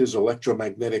test his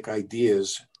electromagnetic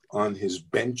ideas on his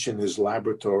bench in his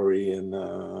laboratory in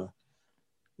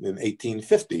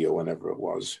 1850 or whenever it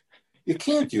was. You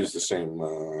can't use the same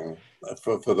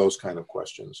for those kind of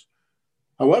questions.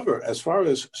 However, as far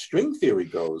as string theory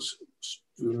goes,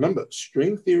 remember,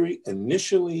 string theory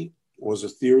initially was a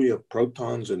theory of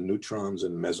protons and neutrons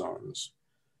and mesons.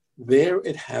 There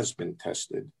it has been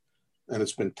tested, and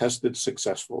it's been tested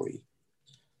successfully.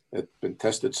 It's been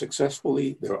tested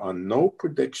successfully. There are no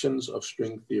predictions of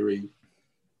string theory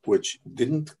which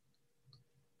didn't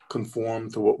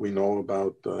conform to what we know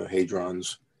about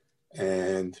hadrons,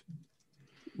 and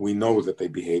we know that they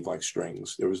behave like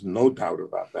strings. There is no doubt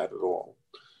about that at all.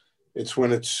 It's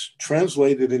when it's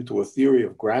translated into a theory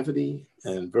of gravity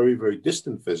and very, very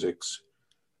distant physics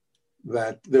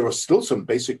that there are still some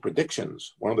basic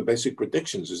predictions. One of the basic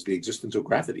predictions is the existence of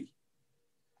gravity.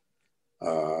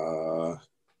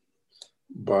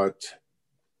 But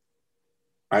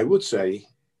I would say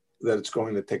that it's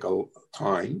going to take a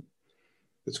time.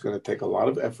 It's going to take a lot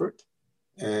of effort,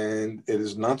 and it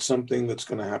is not something that's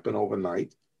going to happen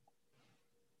overnight.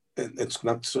 It's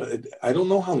not. I don't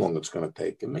know how long it's going to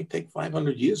take. It may take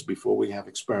 500 years before we have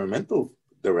experimental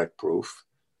direct proof.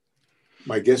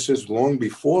 My guess is long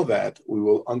before that, we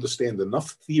will understand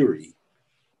enough theory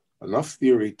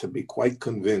to be quite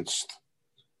convinced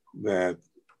that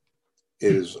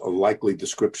it is a likely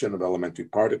description of elementary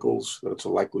particles, that it's a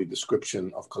likely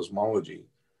description of cosmology.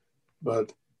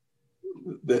 But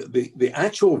the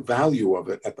actual value of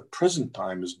it at the present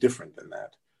time is different than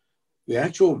that. The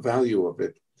actual value of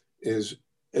it is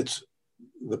it's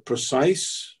the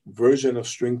precise version of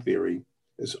string theory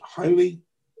is highly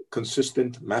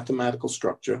consistent mathematical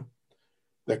structure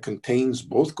that contains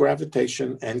both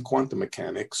gravitation and quantum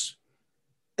mechanics,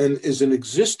 and is an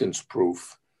existence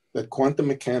proof that quantum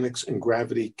mechanics and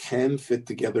gravity can fit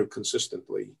together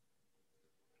consistently,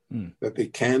 that they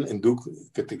can and do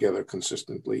fit together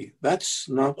consistently. That's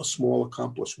not a small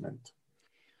accomplishment.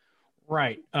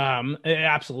 Right. It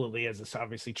absolutely is. It's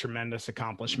obviously tremendous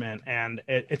accomplishment. And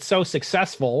it's so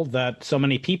successful that so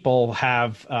many people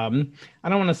have, I don't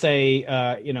want to say,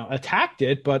 attacked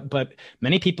it, but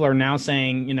many people are now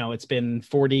saying, it's been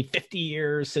 40, 50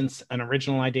 years since an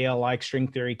original idea like string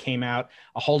theory came out.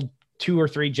 A whole 2 or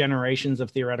 3 generations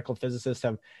of theoretical physicists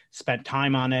have spent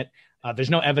time on it.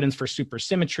 There's no evidence for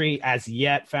supersymmetry as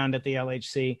yet found at the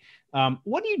LHC.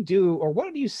 What do you do, or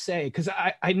what do you say? Because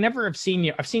I never have seen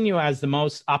you. I've seen you as the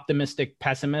most optimistic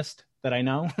pessimist that I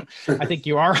know. I think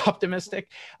you are optimistic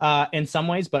in some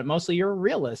ways, but mostly you're a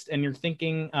realist, and you're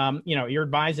thinking, you're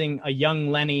advising a young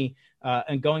Lenny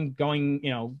and going,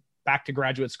 back to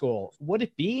graduate school. Would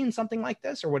it be in something like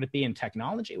this, or would it be in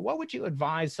technology? What would you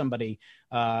advise somebody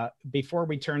before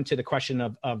we turn to the question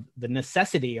of the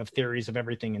necessity of theories of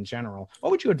everything in general? What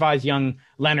would you advise young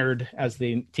Leonard, as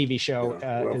the TV show?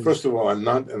 First of all, I'm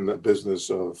not in the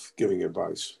business of giving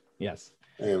advice. Yes.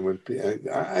 And when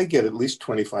I get at least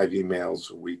 25 emails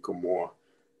a week or more,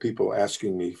 people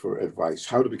asking me for advice,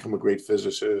 how to become a great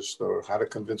physicist, or how to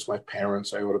convince my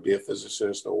parents I ought to be a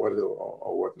physicist, or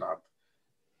whatnot.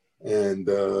 And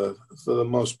for the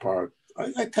most part,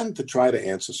 I tend to try to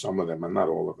answer some of them and not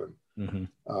all of them.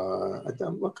 Mm-hmm.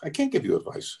 Look, I can't give you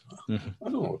advice. Mm-hmm. I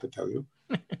don't know what to tell you.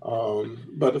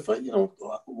 But if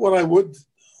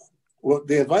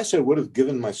the advice I would have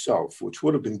given myself, which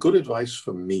would have been good advice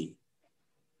for me,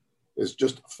 is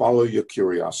just follow your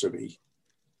curiosity.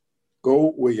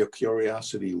 Go where your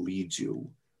curiosity leads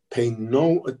you. Pay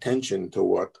no attention to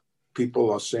what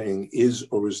people are saying is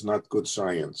or is not good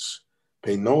science.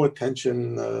 Pay no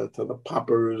attention to the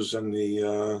poppers and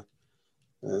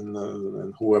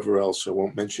and whoever else, I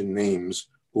won't mention names,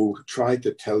 who try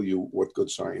to tell you what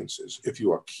good science is. If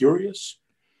you are curious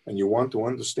and you want to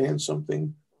understand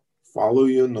something, follow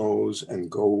your nose and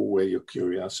go where your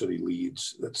curiosity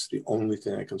leads. That's the only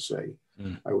thing I can say.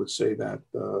 I would say that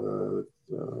to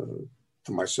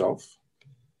myself,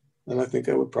 and I think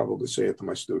I would probably say it to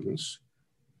my students.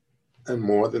 And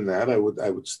more than that, I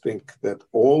would think that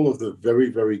all of the very,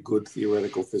 very good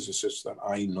theoretical physicists that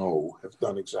I know have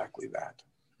done exactly that.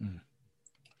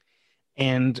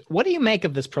 And what do you make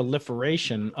of this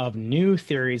proliferation of new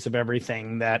theories of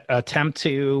everything that attempt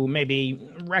to maybe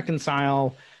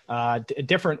reconcile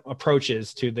different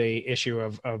approaches to the issue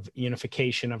of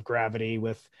unification of gravity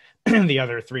with the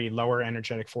other three lower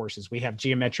energetic forces? We have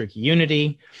geometric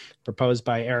unity proposed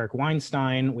by Eric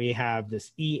Weinstein. We have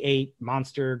this E8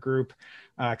 monster group,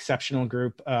 exceptional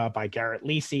group by Garrett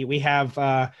Lisi. We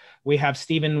have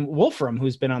Stephen Wolfram,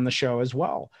 who's been on the show as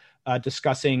well,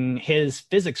 discussing his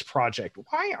physics project.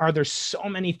 Why are there so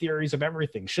many theories of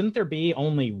everything? Shouldn't there be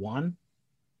only one?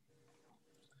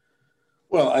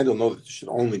 Well, I don't know that there should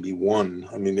only be one.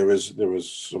 I mean, there is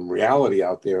some reality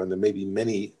out there, and there may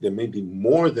be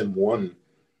more than one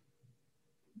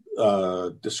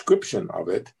description of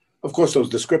it. Of course, those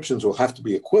descriptions will have to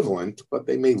be equivalent, but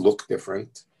they may look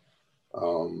different.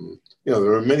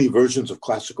 There are many versions of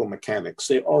classical mechanics.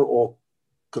 They are all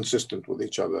consistent with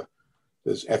each other.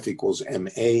 There's F equals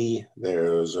ma.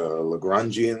 There's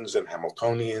Lagrangians and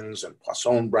Hamiltonians and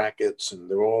Poisson brackets, and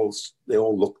they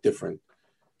all look different,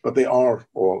 but they are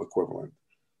all equivalent.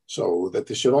 So that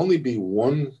there should only be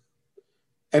one,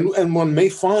 and one may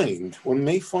find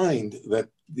that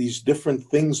these different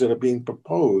things that are being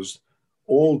proposed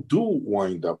all do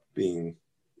wind up being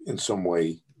in some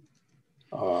way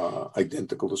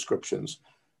identical descriptions.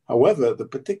 However, the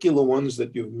particular ones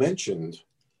that you've mentioned,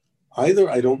 either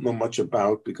I don't know much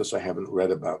about because I haven't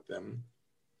read about them,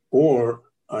 or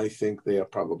I think they are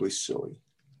probably silly.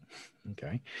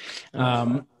 Okay.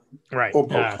 Right. Or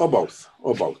both.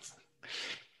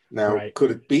 Now, right.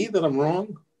 Could it be that I'm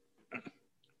wrong?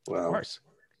 Well, of course.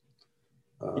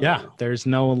 There's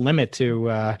no limit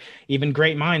to even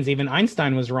great minds. Even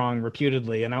Einstein was wrong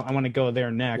reputedly, and I want to go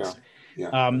there next.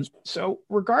 So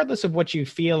regardless of what you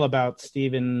feel about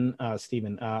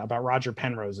about Roger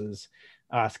Penrose's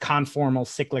conformal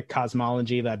cyclic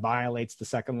cosmology that violates the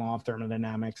second law of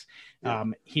thermodynamics,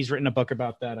 he's written a book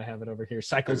about that. I have it over here,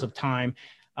 Cycles of Time.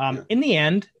 In the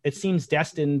end, it seems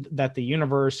destined that the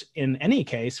universe, in any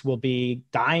case, will be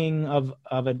dying of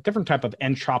a different type of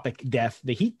entropic death,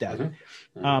 the heat death.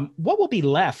 What will be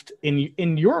left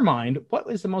in your mind? What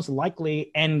is the most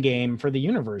likely end game for the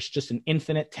universe? Just an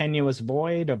infinite tenuous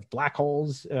void of black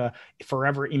holes,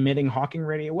 forever emitting Hawking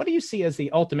radio? What do you see as the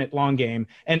ultimate long game?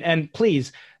 And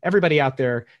please, everybody out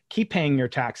there, keep paying your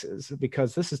taxes,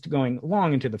 because this is going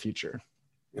long into the future.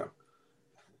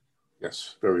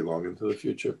 Yes, very long into the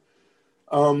future.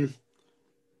 The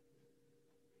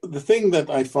thing that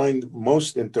I find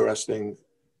most interesting,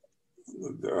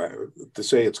 to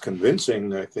say it's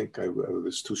convincing, I think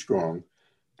it's too strong,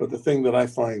 but the thing that I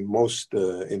find most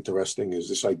interesting is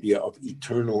this idea of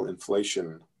eternal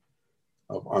inflation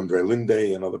of Andre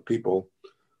Linde and other people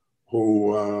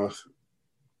who,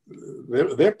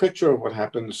 their picture of what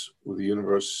happens with the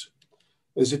universe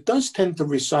is it does tend to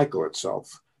recycle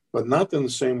itself, but not in the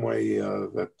same way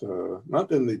not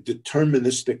in the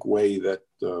deterministic way that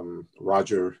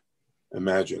Roger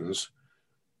imagines,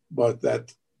 but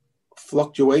that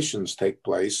fluctuations take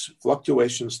place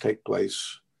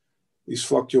These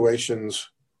fluctuations,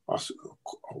 are,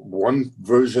 one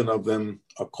version of them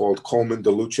are called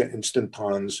Coleman-DeLucia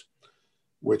instantons,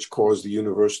 which cause the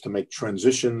universe to make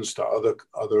transitions to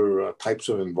other types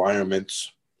of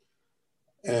environments.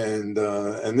 And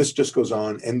this just goes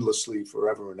on endlessly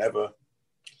forever and ever,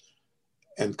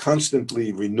 and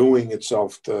constantly renewing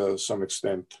itself to some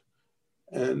extent.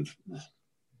 And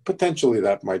potentially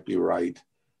that might be right.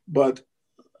 But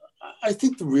I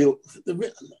think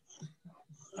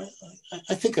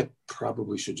I think I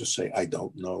probably should just say, I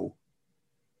don't know.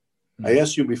 I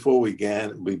asked you before we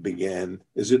began,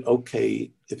 is it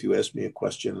okay if you ask me a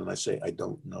question and I say, I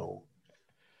don't know?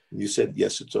 And you said,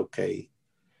 yes, it's okay.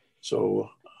 So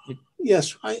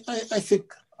yes, I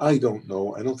think I don't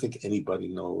know. I don't think anybody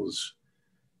knows.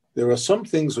 There are some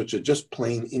things which are just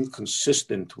plain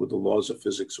inconsistent with the laws of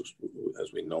physics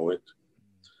as we know it.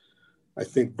 I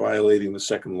think violating the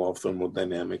second law of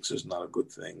thermodynamics is not a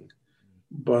good thing.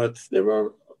 But there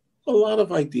are a lot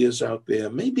of ideas out there.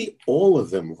 Maybe all of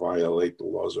them violate the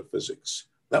laws of physics.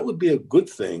 That would be a good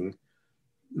thing,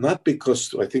 not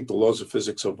because I think the laws of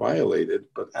physics are violated,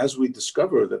 but as we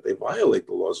discover that they violate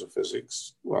the laws of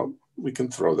physics, well, we can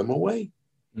throw them away.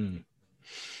 Mm.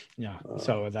 Yeah.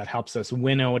 So that helps us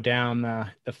winnow down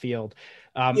the field.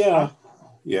 Yeah.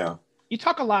 You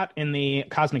talk a lot in the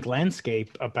cosmic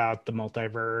landscape about the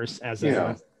multiverse as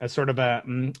as sort of a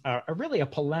really a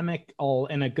polemical,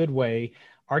 in a good way,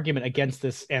 argument against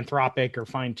this anthropic or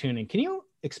fine tuning. Can you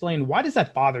explain why does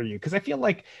that bother you? Because I feel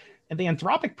like the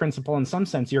anthropic principle, in some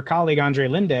sense, your colleague Andre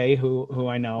Linde, who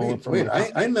I know,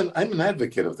 I'm an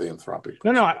advocate of the anthropic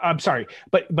principle. No, I'm sorry,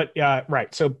 but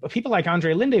right. So people like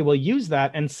Andre Linde will use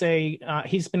that and say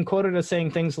he's been quoted as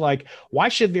saying things like, "Why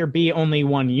should there be only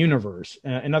one universe?"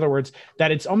 In other words,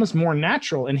 that it's almost more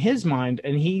natural in his mind,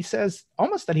 and he says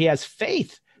almost that he has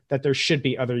faith that there should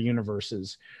be other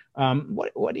universes.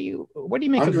 What do you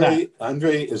make of that?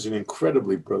 Andre is an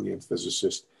incredibly brilliant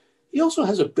physicist. He also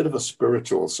has a bit of a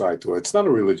spiritual side to it. It's not a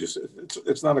religious,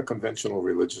 it's not a conventional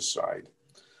religious side.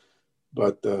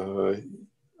 But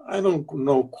I don't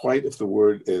know quite if the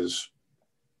word is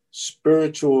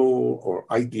spiritual or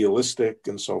idealistic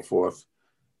and so forth.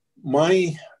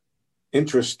 My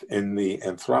interest in the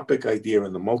anthropic idea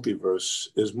in the multiverse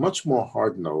is much more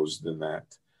hard-nosed than that.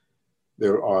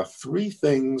 There are three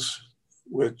things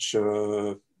which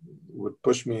would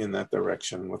push me in that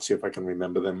direction. Let's see if I can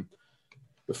remember them.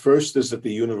 The first is that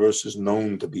the universe is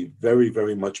known to be very,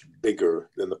 very much bigger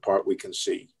than the part we can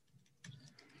see.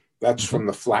 That's from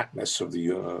the flatness of the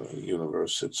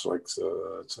universe. It's like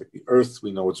the Earth.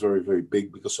 We know it's very, very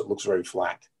big because it looks very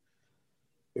flat.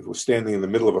 If we're standing in the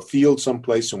middle of a field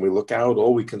someplace and we look out,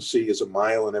 all we can see is a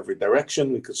mile in every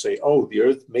direction. We could say, oh, the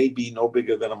Earth may be no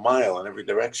bigger than a mile in every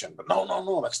direction. But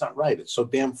no, that's not right. It's so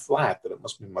damn flat that it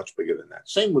must be much bigger than that.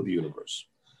 Same with the universe.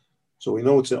 So we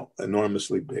know it's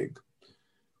enormously big.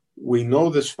 We know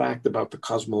this fact about the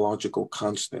cosmological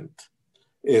constant.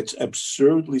 It's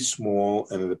absurdly small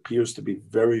and it appears to be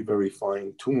very, very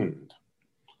fine-tuned.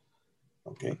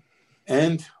 Okay.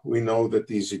 And we know that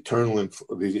these eternal,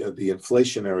 the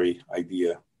inflationary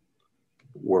idea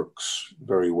works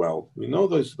very well. We know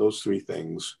those three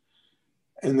things,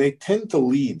 and they tend to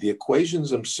lead the equations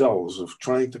themselves of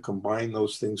trying to combine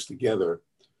those things together.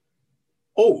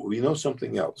 Oh, we know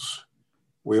something else.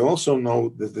 We also know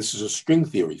that this is a string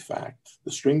theory fact.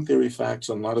 The string theory facts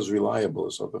are not as reliable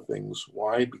as other things.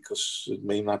 Why? Because it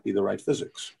may not be the right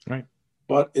physics. Right.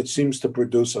 But it seems to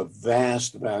produce a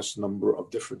vast, vast number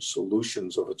of different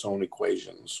solutions of its own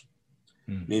equations,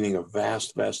 meaning a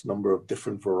vast, vast number of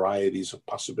different varieties of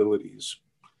possibilities.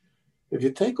 If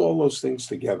you take all those things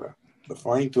together, the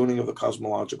fine-tuning of the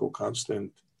cosmological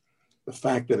constant, the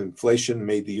fact that inflation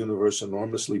made the universe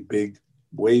enormously big,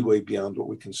 way, way beyond what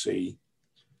we can see,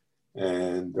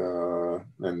 and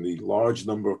the large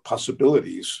number of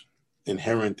possibilities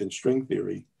inherent in string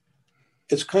theory,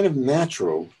 it's kind of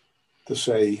natural to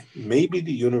say maybe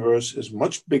the universe is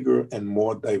much bigger and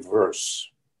more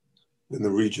diverse than the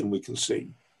region we can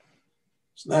see.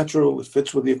 It's natural, it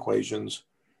fits with the equations.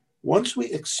 Once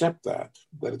we accept that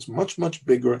it's much, much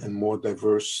bigger and more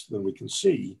diverse than we can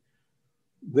see,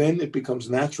 then it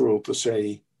becomes natural to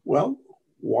say, well,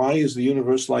 why is the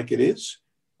universe like it is?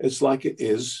 It's like it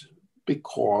is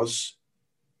because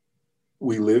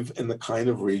we live in the kind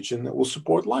of region that will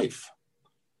support life.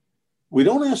 We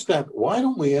don't ask that. Why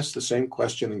don't we ask the same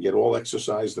question and get all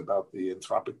exercised about the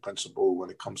anthropic principle when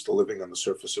it comes to living on the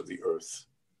surface of the Earth?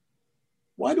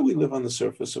 Why do we live on the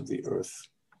surface of the Earth?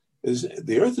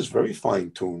 The Earth is very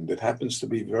fine-tuned. It happens to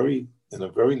be in a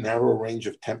very narrow range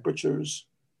of temperatures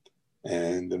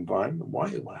and environment.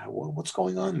 What's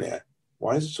going on there?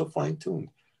 Why is it so fine-tuned?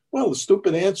 Well, the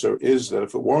stupid answer is that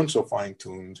if it weren't so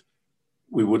fine-tuned,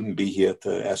 we wouldn't be here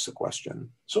to ask the question.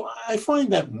 So I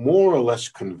find that more or less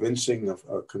convincing, of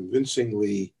a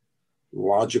convincingly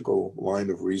logical line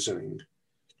of reasoning.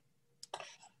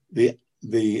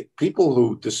 The people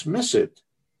who dismiss it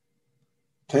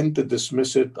tend to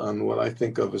dismiss it on what I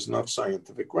think of as not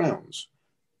scientific grounds.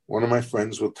 One of my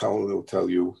friends will tell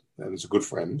you, and is a good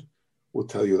friend, will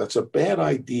tell you that's a bad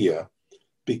idea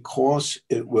because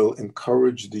it will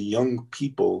encourage the young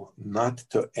people not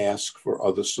to ask for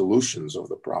other solutions of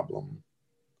the problem.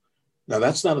 Now,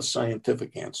 that's not a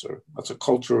scientific answer. That's a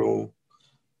cultural,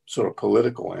 sort of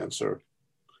political answer.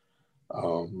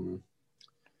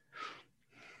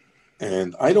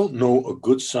 And I don't know a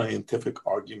good scientific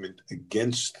argument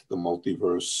against the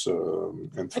multiverse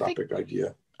anthropic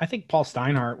idea. I think Paul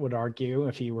Steinhardt would argue,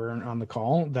 if he were on the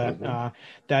call, that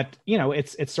that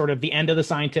it's sort of the end of the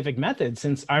scientific method.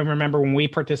 Since I remember when I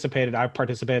participated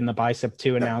in the Bicep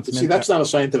 2 announcement. See, that's not a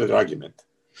scientific argument.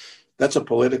 That's a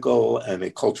political and a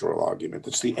cultural argument.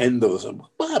 It's the end of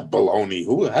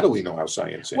baloney. How do we know how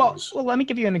science ends? Well, let me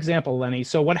give you an example, Lenny.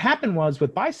 So what happened was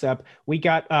with Bicep, we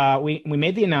got we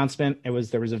made the announcement. There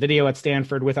was a video at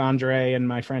Stanford with Andre and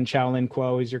my friend Xiaolin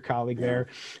Kuo, who's your colleague there,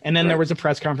 and then there was a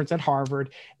press conference at Harvard.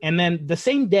 And then the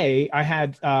same day, I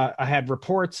had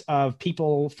reports of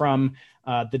people from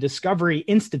the Discovery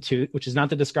Institute, which is not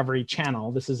the Discovery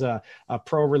Channel. This is a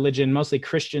pro-religion, mostly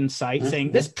Christian site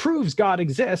saying this proves God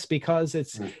exists because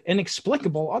it's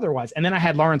inexplicable otherwise. And then I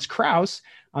had Lawrence Krauss,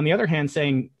 on the other hand,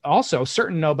 saying also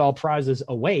certain Nobel Prizes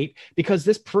await because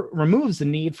this removes the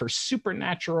need for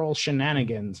supernatural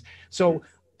shenanigans. So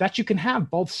that you can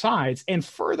have both sides. And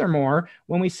furthermore,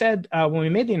 when we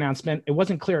made the announcement, it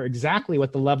wasn't clear exactly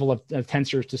what the level of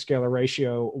tensors to scalar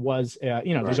ratio was.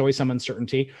 There's always some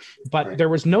uncertainty, but there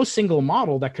was no single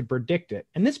model that could predict it.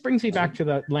 And this brings me back to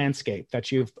the landscape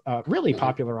that you've really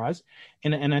popularized.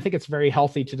 And I think it's very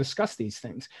healthy to discuss these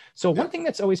things. So one thing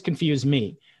that's always confused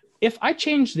me, if I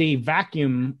change the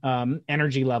vacuum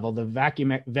energy level, the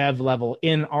vacuum VEV level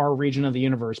in our region of the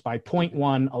universe by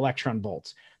 0.1 electron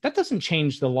volts, that doesn't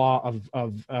change the law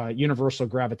of universal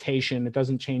gravitation. It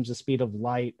doesn't change the speed of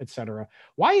light, et cetera.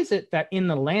 Why is it that in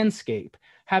the landscape,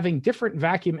 having different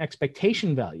vacuum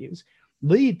expectation values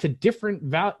lead to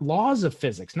different laws of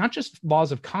physics, not just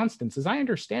laws of constants? As I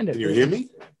understand it. Can you hear me?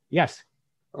 Yes.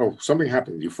 Oh, something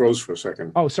happened. You froze for a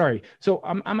second. Oh, sorry. So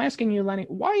I'm asking you, Lenny,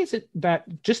 why is it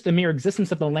that just the mere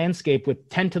existence of the landscape with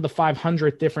 10 to the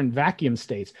 500th different vacuum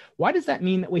states, why does that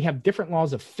mean that we have different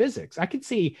laws of physics? I could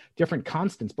see different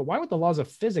constants, but why would the laws of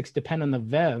physics depend on the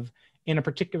VEV in a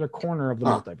particular corner of the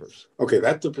multiverse? Okay,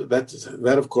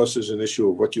 that of course is an issue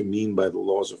of what you mean by the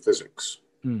laws of physics.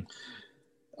 The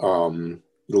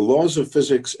laws of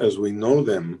physics as we know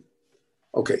them.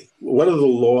 Okay, what are the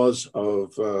laws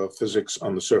of physics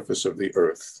on the surface of the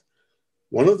Earth?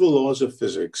 One of the laws of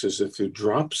physics is if you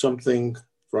drop something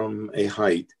from a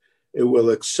height, it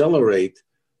will accelerate.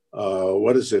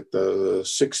 What is it? The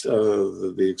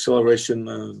acceleration.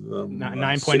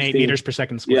 9.8 meters per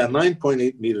second squared. Yeah,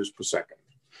 9.8 meters per second.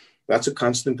 That's a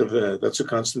constant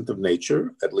of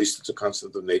nature. At least it's a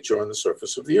constant of nature on the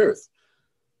surface of the Earth.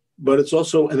 But it's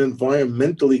also an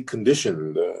environmentally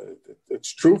conditioned.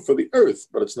 It's true for the Earth,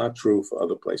 but it's not true for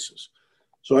other places.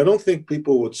 So I don't think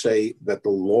people would say that the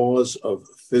laws of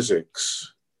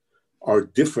physics are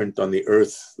different on the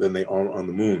Earth than they are on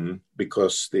the Moon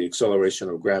because the acceleration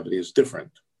of gravity is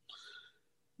different.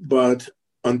 But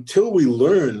until we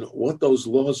learn what those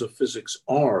laws of physics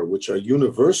are, which are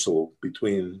universal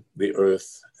between the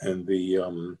Earth and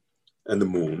the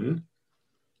Moon,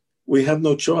 we have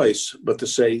no choice but to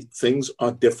say things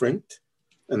are different,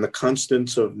 and the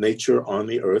constants of nature on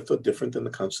the Earth are different than the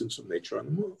constants of nature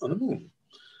on the Moon.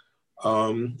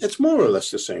 It's more or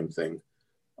less the same thing.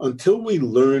 Until we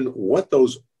learn what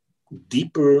those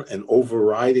deeper and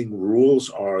overriding rules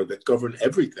are that govern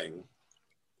everything,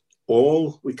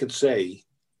 all we can say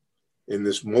in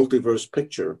this multiverse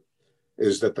picture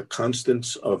is that the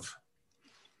constants of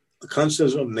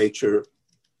nature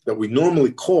that we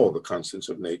normally call the constants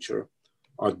of nature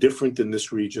are different in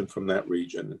this region from that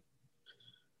region.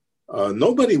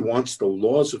 Nobody wants the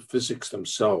laws of physics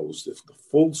themselves, the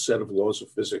full set of laws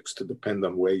of physics, to depend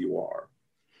on where you are.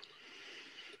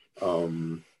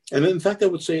 And in fact, I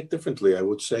would say it differently. I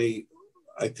would say,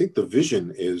 I think the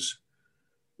vision is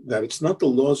that it's not the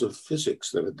laws of physics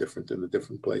that are different in the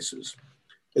different places.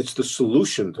 It's the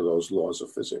solution to those laws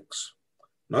of physics.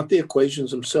 Not the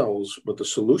equations themselves, but the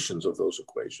solutions of those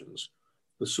equations.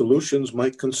 The solutions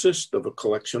might consist of a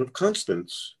collection of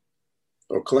constants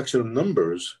or a collection of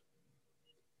numbers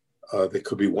There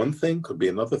could be one thing, could be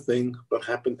another thing, but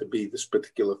happen to be this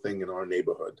particular thing in our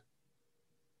neighborhood.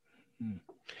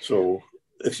 So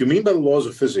if you mean by the laws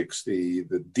of physics, the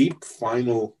deep,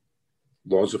 final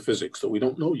laws of physics that we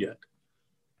don't know yet,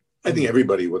 I think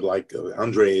everybody would like,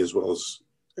 Andre as well as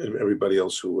everybody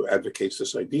else who advocates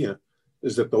this idea,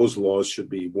 is that those laws should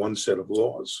be one set of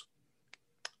laws.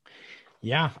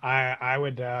 Yeah, I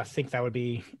would think that would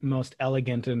be most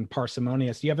elegant and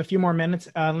parsimonious. Do you have a few more minutes,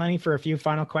 Lenny, for a few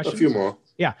final questions? A few more.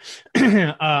 Yeah.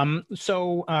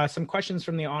 So some questions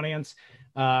from the audience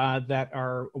that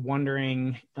are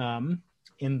wondering,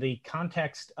 in the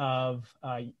context of,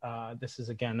 this is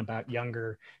again about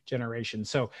younger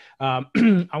generations. So I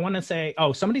want to say,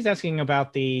 somebody's asking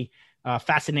about the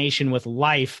fascination with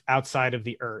life outside of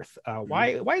the Earth.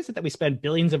 Why is it that we spend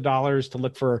billions of dollars to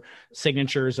look for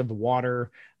signatures of water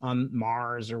on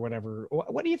Mars or whatever?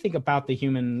 What do you think about the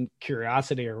human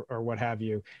curiosity or what have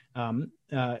you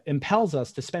impels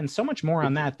us to spend so much more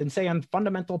on that than, say, on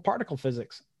fundamental particle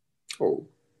physics? Oh,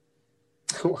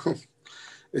 well,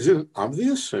 is it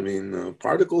obvious? I mean,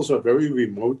 particles are very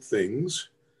remote things.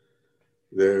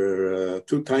 They're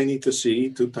too tiny to see,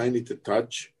 too tiny to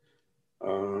touch.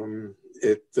 Am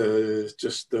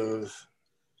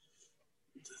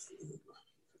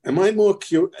I more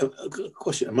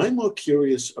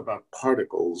curious about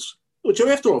particles, which are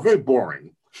after all very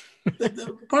boring?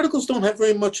 The particles don't have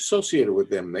very much associated with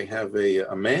them. They have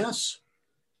a mass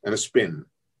and a spin.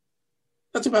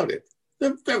 That's about it.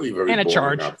 They're very, very and a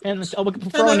charge, and throw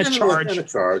in a charge. And a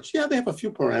charge. Yeah, they have a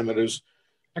few parameters.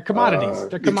 They're commodities.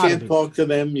 They're You commodities. can't talk to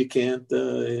them. You can't.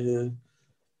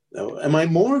 Am I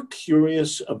more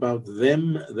curious about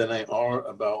them than I are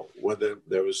about whether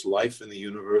there is life in the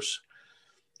universe?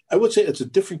 I would say it's a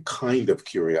different kind of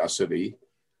curiosity.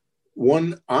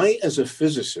 One, I, as a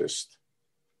physicist,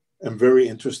 am very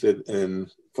interested in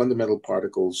fundamental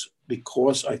particles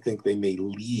because I think they may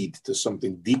lead to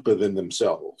something deeper than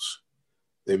themselves.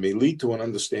 They may lead to an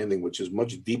understanding which is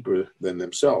much deeper than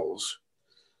themselves,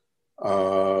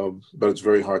 but it's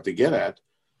very hard to get at.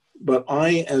 But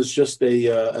I, as just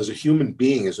as a human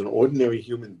being, as an ordinary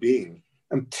human being,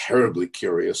 I'm terribly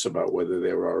curious about whether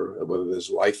there's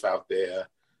life out there,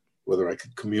 whether I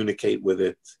could communicate with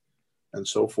it, and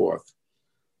so forth.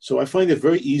 So I find it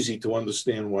very easy to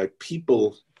understand why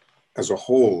people as a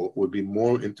whole would be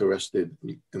more interested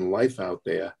in life out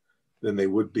there than they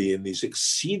would be in these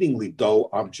exceedingly dull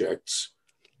objects,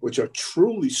 which are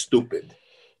truly stupid.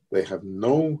 They have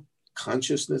no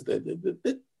consciousness. They're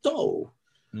dull.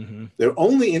 Mm-hmm. They're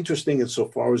only interesting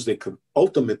insofar as they could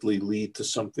ultimately lead to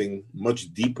something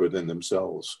much deeper than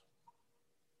themselves.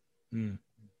 Mm.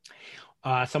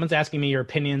 Someone's asking me your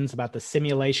opinions about the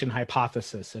simulation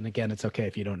hypothesis. And again, it's okay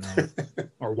if you don't know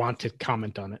or want to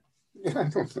comment on it. Yeah, I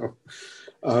don't know.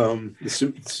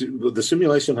 The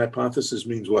simulation hypothesis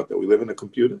means what? That we live in a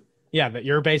computer? Yeah, that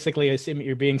you're basically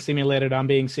you're being simulated. I'm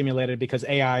being simulated because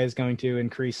AI is going to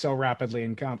increase so rapidly,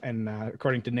 and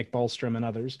according to Nick Bostrom and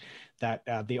others, that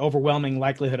the overwhelming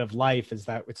likelihood of life is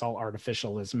that it's all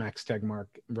artificial, as Max Tegmark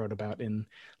wrote about in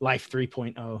Life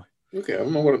 3.0. Okay, I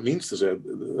don't know what it means to say.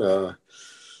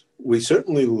 We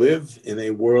certainly live in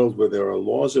a world where there are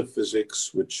laws of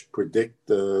physics which predict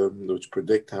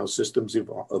how systems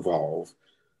evolve.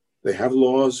 They have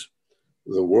laws.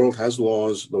 The world has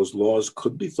laws. Those laws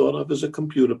could be thought of as a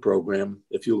computer program,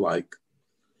 if you like,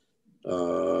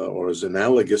 or as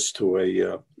analogous to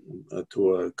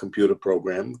a computer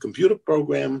program. Computer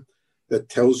program that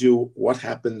tells you what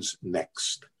happens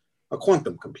next. A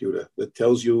quantum computer that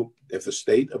tells you if the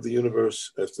state of the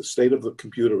universe, if the state of the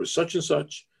computer is such and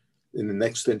such, in the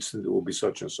next instant it will be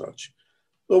such and such.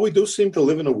 Well, we do seem to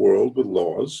live in a world with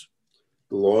laws.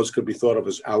 The laws could be thought of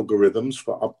as algorithms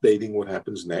for updating what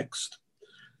happens next.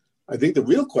 I think the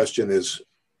real question is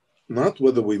not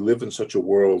whether we live in such a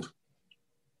world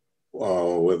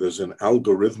where there's an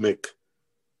algorithmic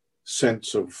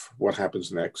sense of what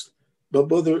happens next, but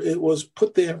whether it was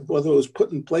put there, whether it was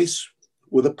put in place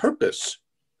with a purpose.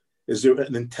 Is there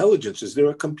an intelligence? Is there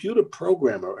a computer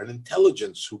programmer, an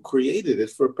intelligence who created it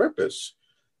for a purpose?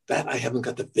 That I haven't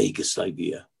got the vaguest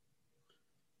idea.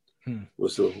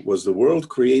 Was the world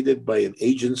created by an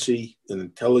agency, an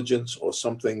intelligence, or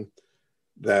something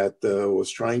that was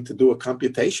trying to do a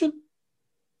computation?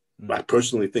 I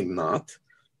personally think not,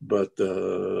 but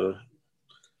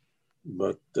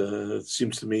it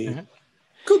seems to me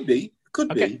could be.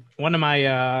 One of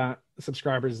my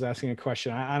subscriber is asking a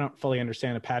question. I don't fully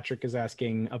understand it. Patrick is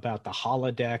asking about the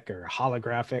holodeck or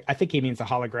holographic. I think he means the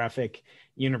holographic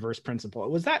universe principle.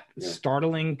 Was that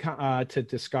startling to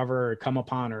discover or come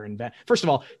upon or invent? First of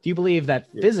all, do you believe that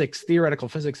theoretical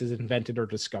physics is invented or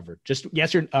discovered? Just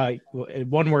yes or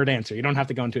one word answer. You don't have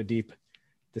to go into a deep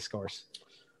discourse.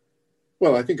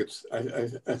 Well, I think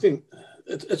I think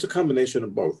it's a combination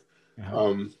of both.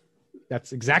 Uh-huh.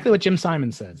 That's exactly what Jim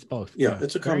Simon says. Both. Yeah,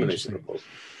 it's a combination of both.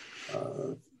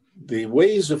 The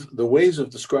ways of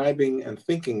describing and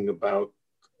thinking about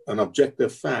an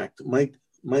objective fact might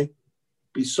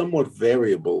be somewhat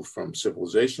variable from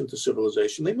civilization to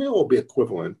civilization. They may all be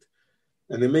equivalent,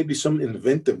 and there may be some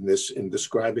inventiveness in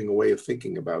describing a way of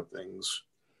thinking about things.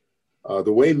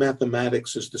 The way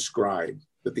mathematics is described,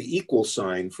 that the equal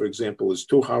sign, for example, is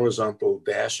two horizontal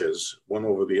dashes, one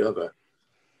over the other.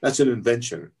 That's an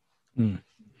invention. Mm.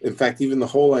 In fact, even the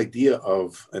whole idea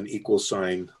of an equal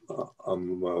sign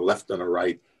on the left and a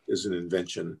right is an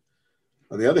invention.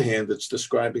 On the other hand, it's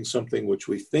describing something which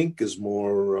we think is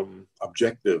more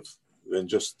objective than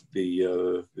just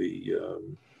the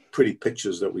pretty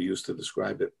pictures that we use to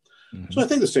describe it. Mm-hmm. So I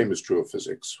think the same is true of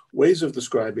physics. Ways of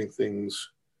describing things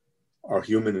are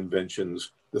human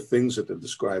inventions. The things that they're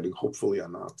describing, hopefully, are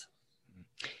not.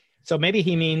 So maybe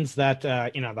he means that,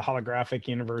 the holographic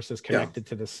universe is connected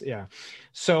to this. Yeah.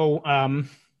 So,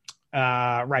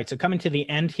 right. So coming to the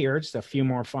end here, just a few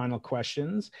more final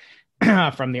questions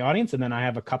from the audience. And then I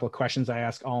have a couple of questions I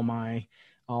ask all my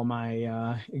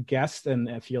guests. And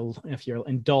if you'll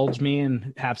indulge me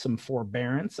and have some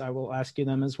forbearance, I will ask you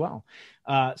them as well.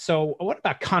 So what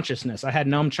about consciousness? I had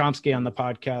Noam Chomsky on the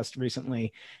podcast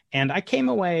recently, and I came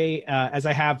away, as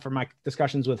I have from my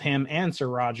discussions with him and Sir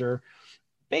Roger,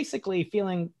 basically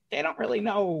feeling they don't really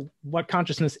know what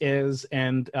consciousness is,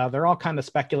 and they're all kind of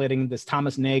speculating. This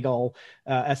Thomas Nagel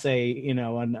essay,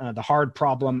 and the hard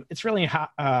problem. It's really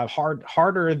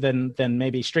harder than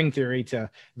maybe string theory to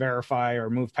verify or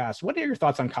move past. What are your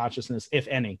thoughts on consciousness, if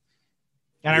any?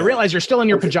 And I realize you're still in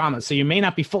your pajamas, so you may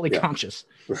not be fully conscious.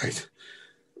 Right.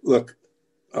 Look,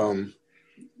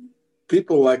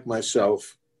 people like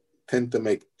myself tend to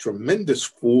make tremendous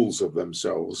fools of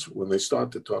themselves when they start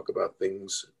to talk about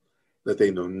things that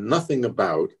they know nothing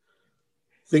about,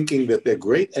 thinking that their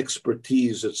great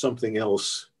expertise at something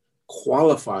else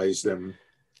qualifies them.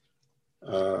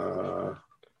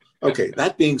 Okay,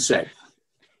 that being said,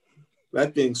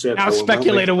 now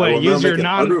speculate away. Use your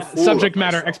non-subject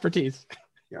matter expertise.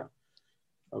 Yeah.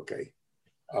 Okay.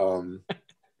 Of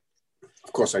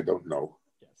course, I don't know.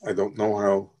 I don't know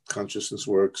how consciousness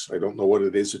works. I don't know what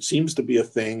it is. It seems to be a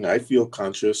thing. I feel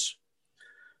conscious.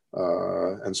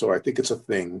 And so I think it's a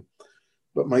thing.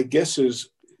 But my guess is,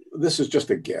 this is just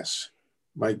a guess.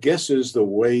 My guess is the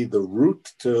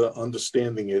root to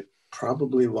understanding it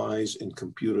probably lies in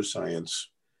computer science,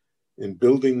 in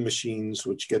building machines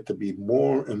which get to be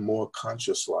more and more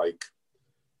conscious-like,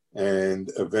 and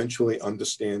eventually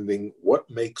understanding what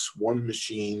makes one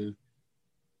machine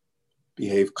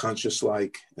behave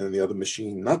conscious-like and the other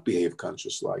machine not behave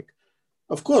conscious-like.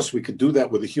 Of course, we could do that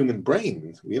with a human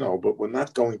brain, but we're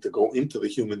not going to go into the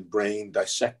human brain,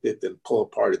 dissect it, and pull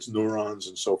apart its neurons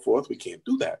and so forth. We can't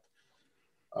do that.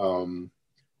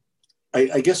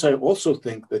 I guess I also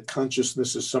think that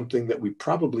consciousness is something that we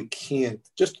probably can't,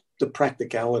 just the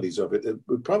practicalities of it,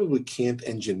 we probably can't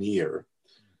engineer.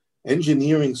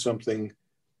 Engineering something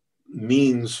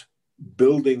means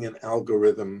building an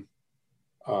algorithm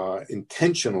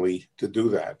intentionally to do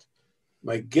that.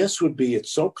 My guess would be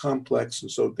it's so complex and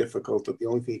so difficult that the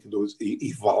only thing you can do is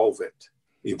evolve it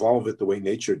the way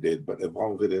nature did, but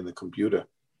evolve it in a computer.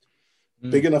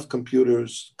 Big enough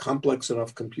computers, complex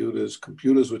enough computers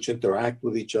which interact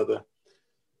with each other.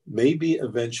 Maybe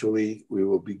eventually we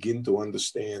will begin to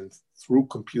understand through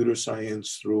computer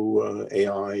science, through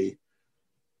AI,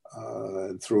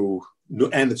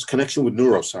 and its connection with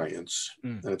neuroscience,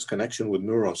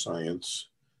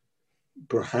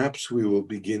 perhaps we will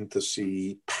begin to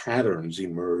see patterns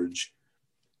emerge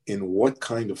in what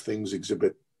kind of things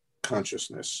exhibit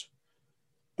consciousness.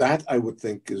 That, I would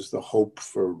think, is the hope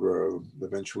for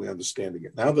eventually understanding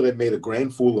it. Now that I've made a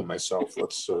grand fool of myself,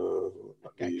 let's...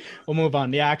 Okay. We'll move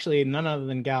on. Yeah, actually, none other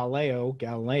than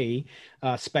Galilei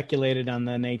speculated on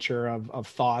the nature of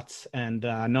thoughts, and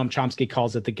Noam Chomsky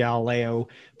calls it the Galileo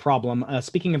problem.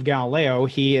 Speaking of Galileo,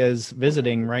 he is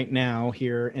visiting right now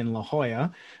here in La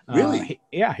Jolla. Really?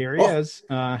 Here he is.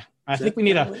 I think we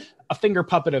need a finger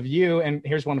puppet of you, and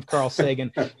here's one of Carl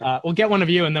Sagan. We'll get one of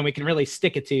you, and then we can really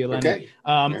stick it to you, Lenny.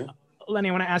 Okay. Lenny,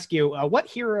 I want to ask you, what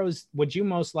heroes would you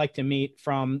most like to meet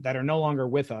that are no longer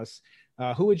with us,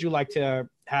 who would you like to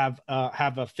have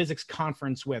a physics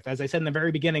conference with? As I said in the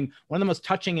very beginning, one of the most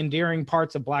touching, endearing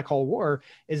parts of Black Hole War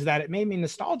is that it made me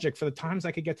nostalgic for the times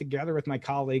I could get together with my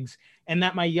colleagues, and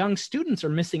that my young students are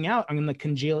missing out on the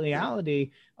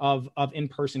congeniality of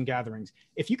in-person gatherings.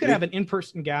 If you could have an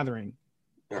in-person gathering,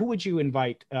 who would you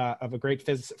invite of a great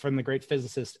from the great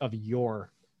physicist of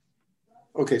yore?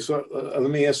 Okay, so let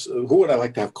me ask, who would I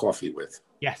like to have coffee with?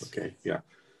 Yes. Okay, yeah.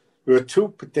 There are two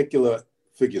particular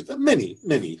figures,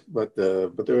 many, but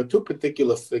there are two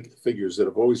particular figures that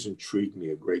have always intrigued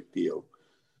me a great deal.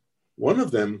 One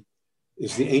of them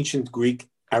is the ancient Greek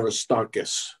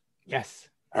Aristarchus. Yes.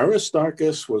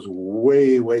 Aristarchus was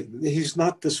he's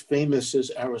not as famous as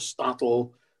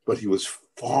Aristotle, but he was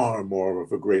far more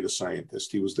of a greater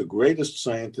scientist. He was the greatest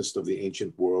scientist of the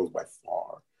ancient world by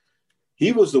far.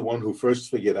 He was the one who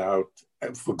first figured out,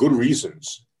 for good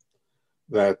reasons,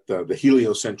 that the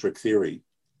heliocentric theory,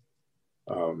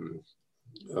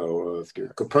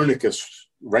 Copernicus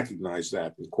recognized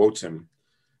that and quotes him,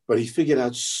 but he figured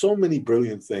out so many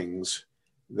brilliant things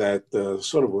that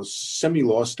sort of was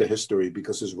semi-lost to history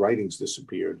because his writings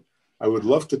disappeared. I would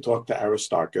love to talk to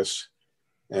Aristarchus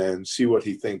and see what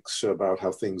he thinks about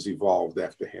how things evolved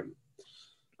after him.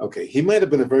 Okay, he might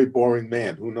have been a very boring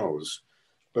man, who knows?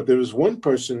 But there is one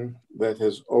person that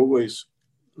has always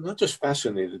not just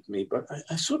fascinated me, but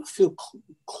I sort of feel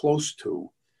close to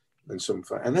in some,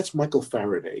 and that's Michael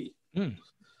Faraday.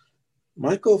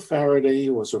 Michael Faraday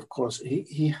was, of course,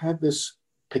 he had this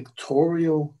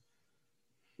pictorial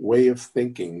way of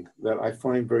thinking that I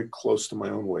find very close to my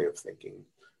own way of thinking.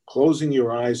 Closing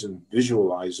your eyes and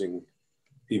visualizing.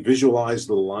 He visualized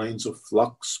the lines of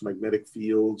flux, magnetic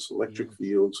fields, electric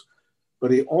fields,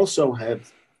 but he also had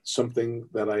something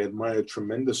that I admired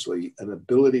tremendously, an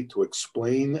ability to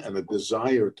explain and a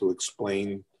desire to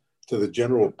explain to the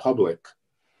general public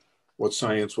what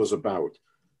science was about.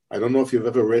 I don't know if you've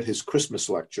ever read his Christmas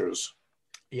lectures.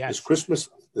 Yes.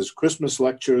 His Christmas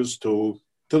lectures to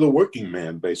the working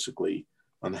man, basically,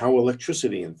 on how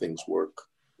electricity and things work.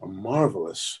 A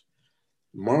marvelous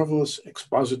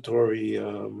expository.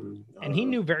 And he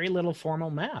knew very little formal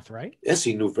math, right? Yes,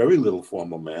 he knew very little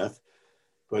formal math,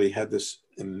 but he had this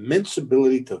immense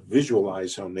ability to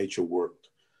visualize how nature worked.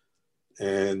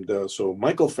 And so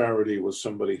Michael Faraday was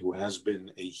somebody who has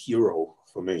been a hero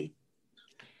for me.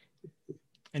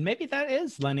 And maybe that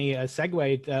is, Lenny, a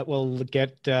segue that will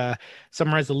get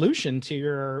some resolution to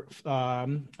your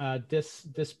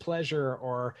displeasure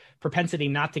or propensity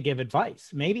not to give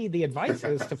advice. Maybe the advice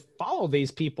is to follow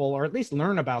these people or at least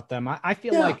learn about them. I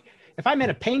feel like if I met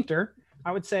a painter,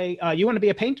 I would say, you want to be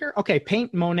a painter? Okay,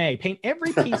 paint Monet. Paint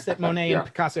every piece that Monet and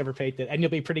Picasso ever painted, and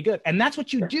you'll be pretty good. And that's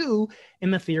what you do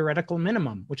in the theoretical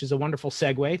minimum, which is a wonderful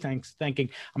segue.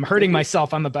 I'm hurting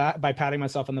myself on the back by patting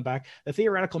myself on the back. The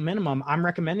theoretical minimum, I'm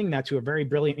recommending that to a very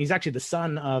brilliant, he's actually the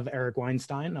son of Eric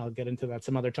Weinstein. I'll get into that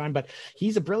some other time, but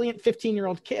he's a brilliant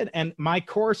 15-year-old kid. And my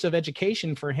course of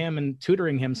education for him and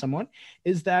tutoring him somewhat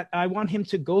is that I want him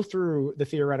to go through the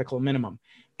theoretical minimum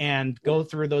and go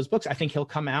through those books. I think he'll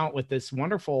come out with this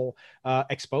wonderful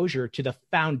exposure to the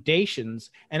foundations.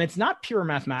 And it's not pure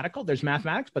mathematical. There's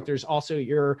mathematics, but there's also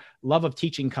your love of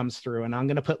teaching comes through. And I'm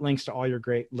going to put links to all your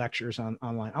great lectures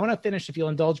online. I want to finish, if you'll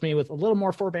indulge me, with a little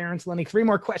more forbearance, Lenny, 3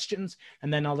 more questions,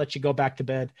 and then I'll let you go back to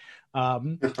bed.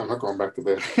 I'm not going back to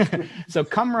bed. So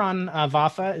Kamran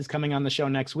Vafa is coming on the show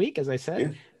next week, as I said.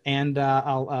 Yeah. And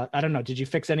I don't know, did you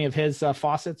fix any of his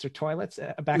faucets or toilets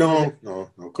back then?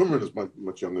 No. Kumran is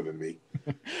much younger than me.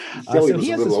 So he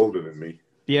was a little older than me.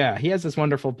 Yeah, he has this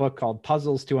wonderful book called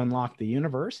Puzzles to Unlock the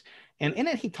Universe. And in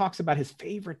it, he talks about his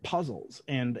favorite puzzles.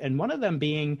 And one of them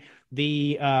being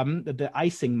the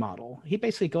icing model. He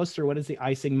basically goes through what is the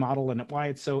icing model and why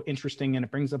it's so interesting, and it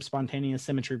brings up spontaneous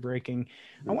symmetry breaking.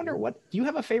 I wonder, do you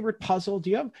have a favorite puzzle? Do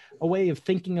you have a way of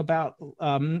thinking about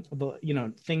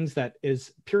things that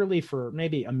is purely for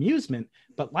maybe amusement,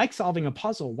 but like solving a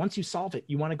puzzle, once you solve it,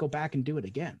 you want to go back and do it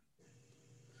again?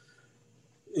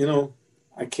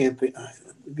 I can't think.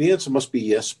 The answer must be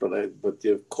yes, but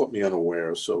you've caught me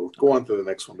unaware. So go on to the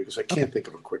next one, because I can't think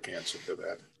of a quick answer to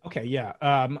that. Okay, yeah.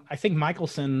 I think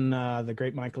Michelson, the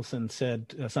great Michelson,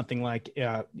 said something like,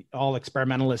 all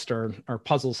experimentalists are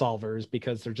puzzle solvers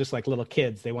because they're just like little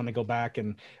kids. They want to go back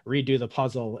and redo the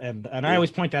puzzle. And I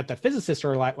always point out that physicists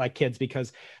are like kids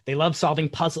because they love solving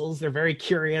puzzles. They're very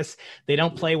curious. They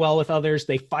don't play well with others.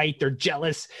 They fight. They're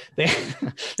jealous. They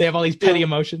have all these petty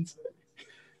emotions.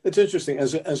 It's interesting.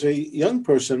 As a young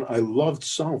person, I loved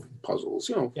solving puzzles.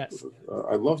 Yes.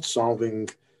 I loved solving,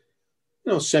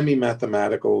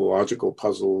 semi-mathematical, logical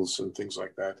puzzles and things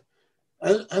like that.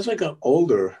 As I got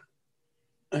older,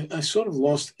 I sort of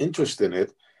lost interest in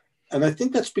it, and I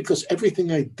think that's because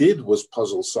everything I did was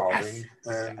puzzle solving,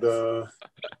 and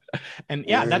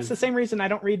that's the same reason I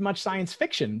don't read much science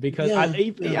fiction, because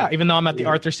even though I'm at the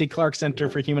Arthur C. Clarke Center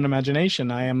for Human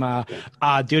Imagination, I am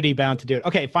duty bound to do it.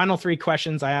 Okay, final three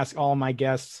questions I ask all my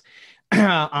guests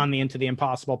on the Into the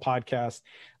Impossible podcast.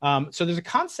 So there's a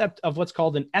concept of what's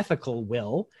called an ethical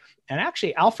will. And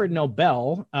actually, Alfred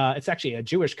Nobel, it's actually a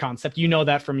Jewish concept. You know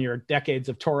that from your decades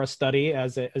of Torah study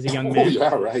as a young man. Oh,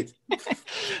 yeah, right.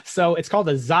 So it's called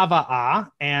a zava'ah,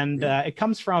 and it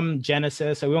comes from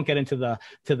Genesis. So we won't get into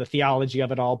the theology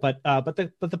of it all. But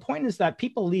the point is that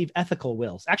people leave ethical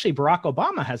wills. Actually, Barack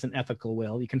Obama has an ethical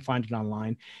will. You can find it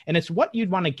online, and it's what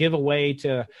you'd want to give away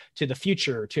to the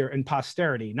future, in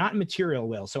posterity, not material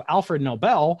will. So Alfred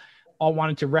Nobel all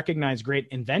wanted to recognize great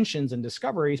inventions and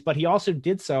discoveries, but he also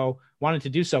wanted to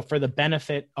do so for the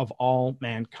benefit of all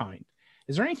mankind.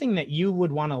 Is there anything that you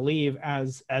would want to leave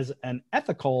as an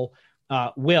ethical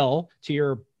will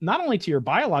to not only to your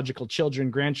biological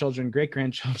children, grandchildren,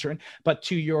 great-grandchildren, but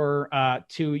to your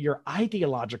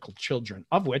ideological children,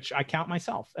 of which I count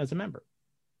myself as a member?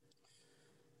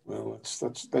 Well,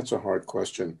 that's a hard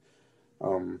question.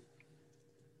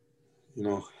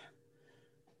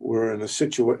 We're in a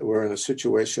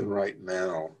situation right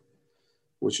now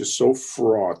which is so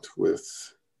fraught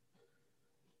with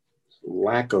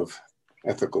lack of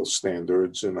ethical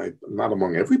standards, and not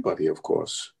among everybody, of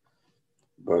course,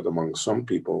 but among some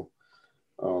people.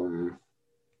 Oh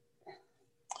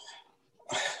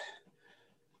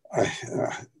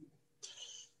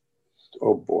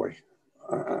boy,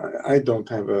 I don't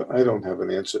have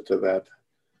an answer to that.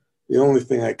 The only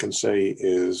thing I can say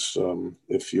is,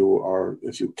 if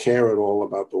you care at all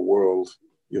about the world,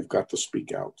 you've got to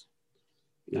speak out.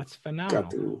 That's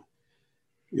phenomenal.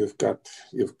 You've got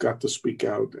to speak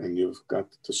out, and you've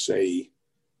got to say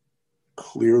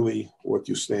clearly what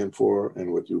you stand for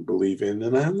and what you believe in.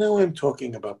 And I'm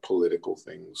talking about political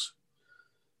things.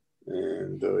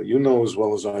 And you know as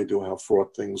well as I do how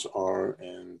fraught things are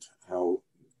and how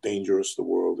dangerous the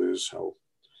world is.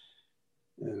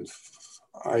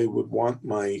 I would want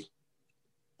my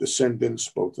descendants,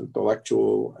 both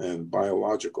intellectual and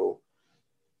biological,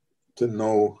 to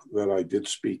know that I did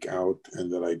speak out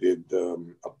and that I did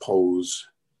oppose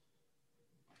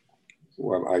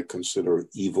what I consider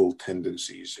evil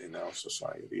tendencies in our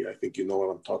society. I think you know what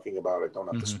I'm talking about. I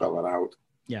don't have to spell it out.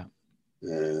 Yeah.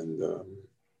 And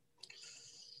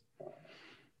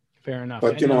fair enough.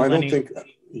 But, I don't think...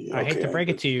 I hate to break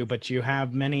it to you, but you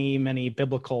have many, many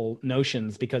biblical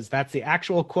notions, because that's the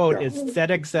actual quote is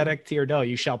tzedek tzedek tirdo.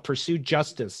 You shall pursue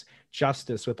justice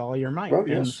with all your might. Well,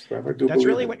 yes, that's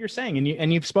really what you're saying.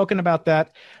 And you've spoken about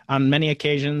that on many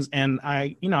occasions. And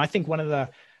I think one of the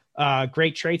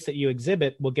great traits that you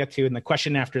exhibit, we'll get to in the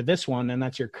question after this one, and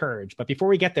that's your courage. But before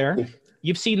we get there,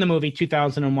 you've seen the movie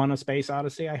 2001: A Space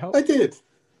Odyssey, I hope? I did.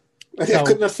 I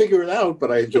could not figure it out,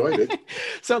 but I enjoyed it.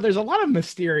 So there's a lot of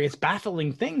mysterious,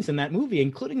 baffling things in that movie,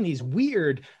 including these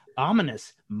weird,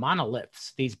 ominous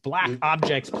monoliths, these black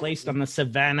objects placed on the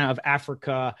savanna of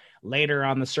Africa, later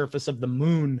on the surface of the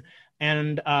moon.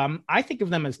 And I think of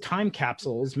them as time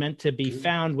capsules meant to be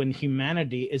found when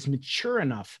humanity is mature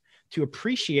enough to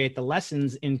appreciate the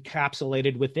lessons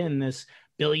encapsulated within this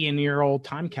billion-year-old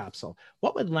time capsule.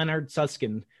 What would Leonard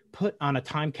Susskind put on a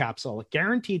time capsule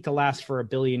guaranteed to last for 1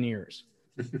 billion years?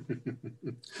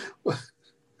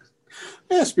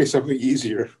 Ask me something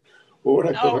easier. What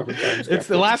would I put on a time capsule? It's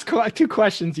the last two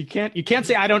questions. You can't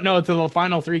say I don't know until the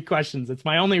final 3 questions. It's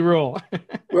my only rule.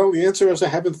 Well, the answer is I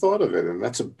haven't thought of it, and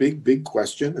that's a big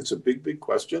question. It's a big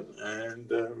question,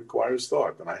 and requires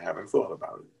thought, and I haven't thought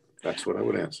about it. That's what I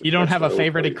would answer. You don't have a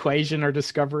favorite equation or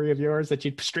discovery of yours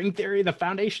string theory, the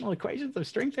foundational equations of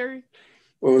string theory?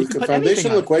 Well, the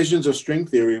foundational equations of string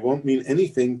theory won't mean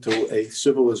anything to a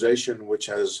civilization which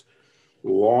has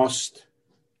lost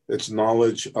its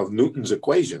knowledge of Newton's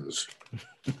equations.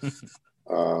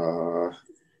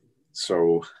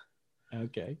 So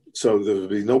there would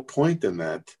be no point in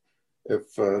that.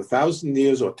 If 1,000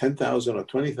 years or 10,000 or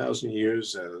 20,000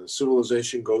 years,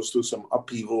 civilization goes through some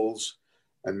upheavals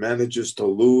and manages to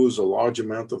lose a large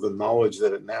amount of the knowledge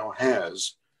that it now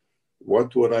has,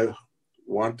 what would I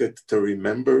want it to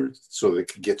remember so they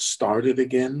could get started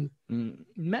again?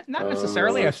 Not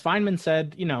necessarily. As Feynman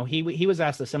said, he was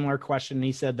asked a similar question.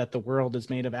 He said that the world is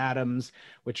made of atoms,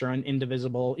 which are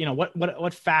indivisible.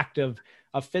 What fact of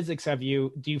physics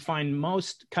do you find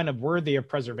most kind of worthy of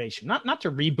preservation? Not to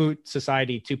reboot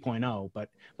society 2.0, but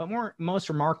most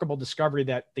remarkable discovery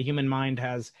that the human mind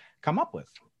has come up with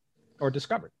or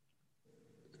discovered?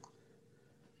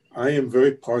 I am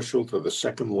very partial to the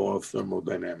second law of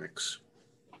thermodynamics.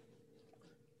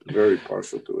 very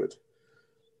partial to it.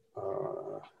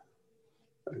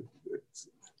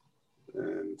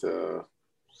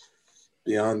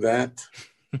 Beyond that,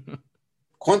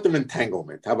 quantum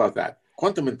entanglement. How about that?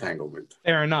 Quantum entanglement.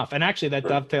 Fair enough. And actually, that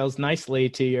dovetails nicely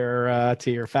to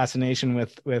your fascination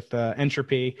with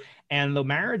entropy and the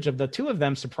marriage of the two of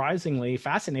them. Surprisingly,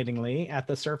 fascinatingly, at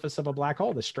the surface of a black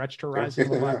hole, the stretched horizon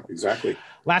of a black hole. Exactly.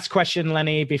 Last question,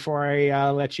 Lenny, before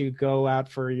I let you go out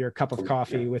for your cup of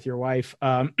coffee with your wife.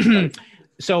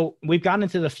 So we've gotten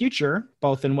into the future,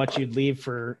 both in what you'd leave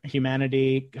for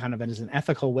humanity, kind of as an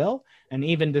ethical will, and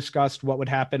even discussed what would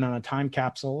happen on a time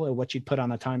capsule or what you'd put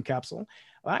on a time capsule.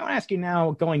 Well, I want to ask you now,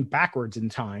 going backwards in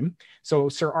time. So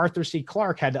Sir Arthur C.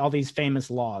 Clarke had all these famous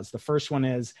laws. The first one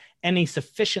is any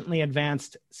sufficiently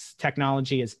advanced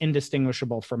technology is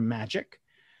indistinguishable from magic.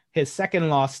 His second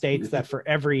law states that for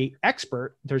every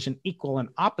expert, there's an equal and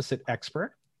opposite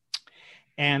expert.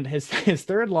 And his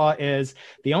third law is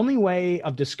the only way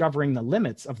of discovering the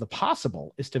limits of the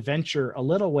possible is to venture a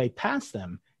little way past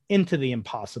them into the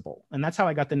impossible. And that's how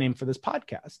I got the name for this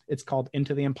podcast. It's called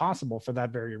Into the Impossible for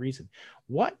that very reason.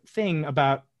 What thing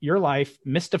about your life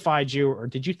mystified you or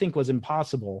did you think was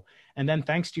impossible? And then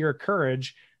thanks to your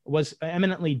courage was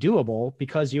eminently doable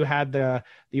because you had the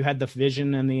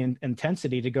vision and the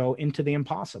intensity to go into the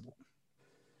impossible.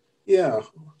 Yeah.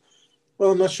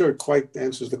 Well, I'm not sure it quite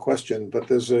answers the question, but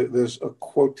there's a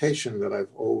quotation that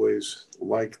I've always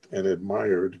liked and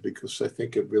admired because I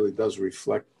think it really does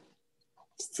reflect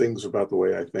things about the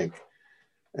way I think.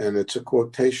 And it's a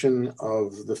quotation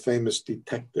of the famous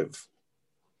detective.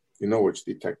 You know which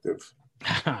detective?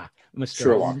 Sherlock.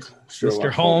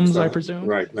 Mr. Holmes, I presume.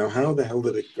 Right. Now, how the hell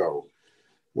did it go?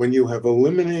 When you have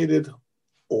eliminated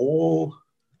all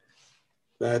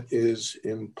that is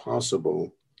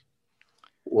impossible,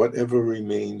 whatever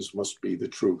remains must be the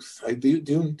truth. Do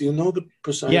you know the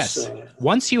precise? Yes.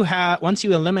 Once you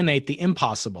eliminate the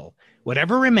impossible,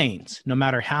 whatever remains, no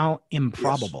matter how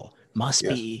improbable, must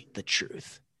be the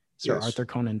truth. Sir Arthur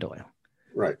Conan Doyle.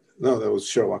 Right. No, that was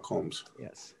Sherlock Holmes.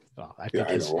 Yes. Well, I think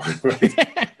I know.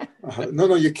 Right.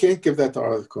 No, you can't give that to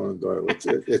Arthur Conan Doyle.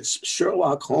 It's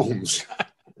Sherlock Holmes.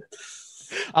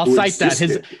 I'll cite that.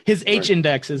 His H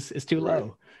index is too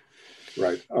low.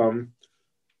 Right.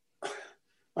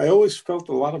 I always felt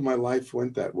a lot of my life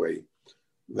went that way.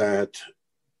 That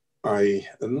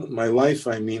my life,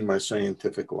 I mean my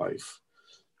scientific life,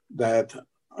 that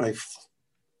I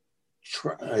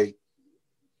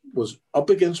was up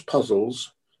against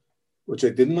puzzles, which I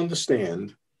didn't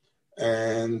understand,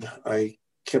 and I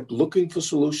kept looking for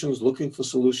solutions.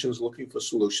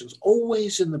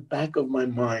 Always in the back of my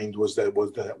mind was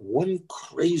that one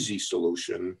crazy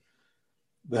solution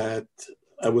that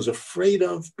I was afraid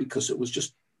of because it was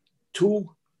just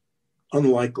too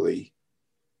unlikely,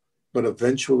 but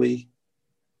eventually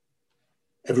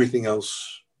everything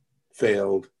else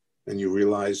failed and you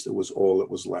realized it was all that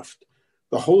was left.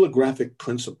 The holographic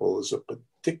principle is a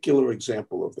particular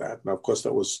example of that. Now, of course,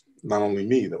 that was not only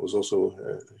me, that was also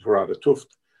Gerard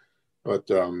Tuft, but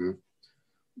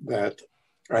that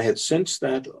I had sensed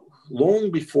that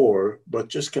long before, but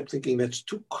just kept thinking that's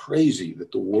too crazy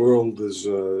that the world is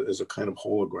a kind of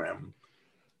hologram.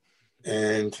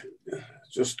 And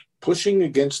just pushing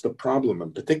against the problem,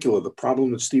 in particular, the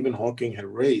problem that Stephen Hawking had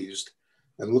raised,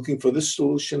 and looking for this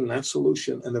solution, that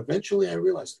solution. And eventually I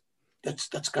realized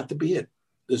that's got to be it.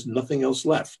 There's nothing else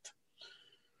left.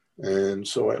 And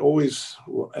so I always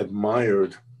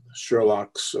admired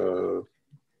Sherlock's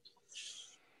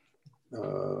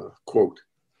quote.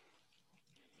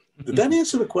 Did that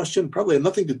answer the question? Probably had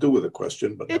nothing to do with the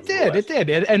question, but it did.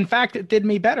 In fact, it did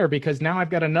me better because now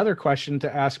I've got another question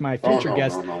to ask my future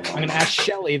guest. I'm going to ask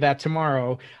Shelley that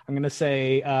tomorrow. I'm going to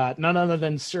say none other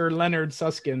than Sir Leonard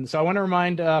Susskind. So I want to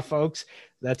remind folks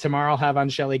that tomorrow I'll have on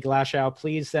Shelley Glashow.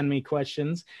 Please send me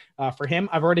questions for him.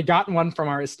 I've already gotten one from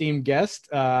our esteemed guest,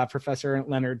 Professor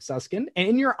Leonard Susskind. And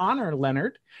in your honor,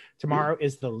 Leonard, tomorrow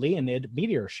is the Leonid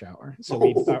meteor shower. So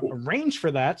we've arranged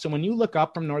for that. So when you look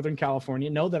up from Northern California,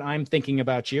 know that I'm thinking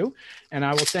about you. And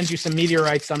I will send you some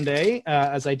meteorites someday,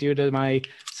 as I do to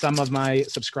some of my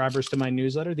subscribers to my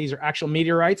newsletter. These are actual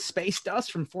meteorites, space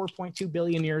dust from 4.2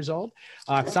 billion years old.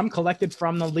 Some collected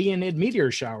from the Leonid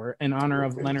meteor shower in honor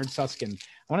of Leonard Susskind.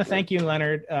 I want to thank you,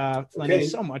 Leonard, Lenny,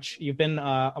 so much. You've been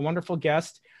a wonderful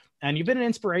guest. And you've been an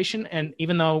inspiration. And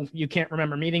even though you can't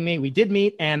remember meeting me, we did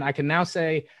meet. And I can now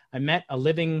say I met a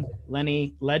living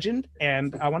Lenny legend.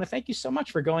 And I want to thank you so much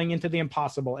for going into the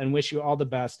impossible and wish you all the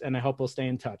best. And I hope we'll stay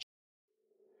in touch.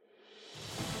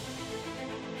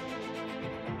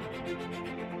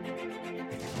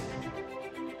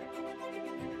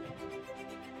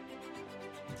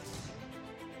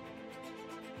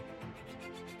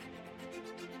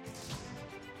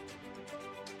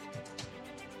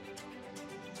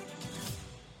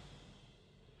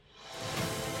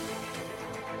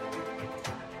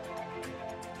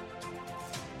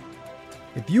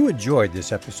 If you enjoyed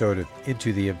this episode of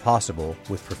Into the Impossible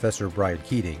with Professor Brian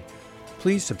Keating,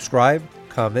 please subscribe,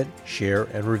 comment, share,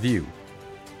 and review.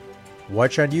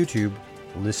 Watch on YouTube,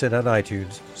 listen on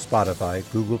iTunes, Spotify,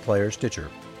 Google Play, or Stitcher.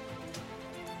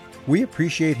 We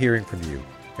appreciate hearing from you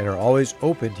and are always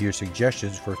open to your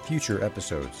suggestions for future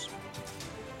episodes.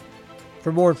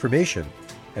 For more information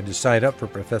and to sign up for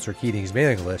Professor Keating's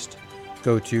mailing list,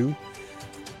 go to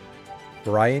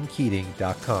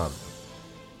briankeating.com.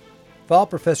 Follow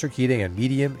Professor Keating on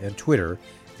Medium and Twitter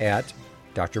at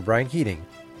Dr. Brian Keating,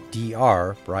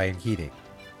 Dr. Brian Keating.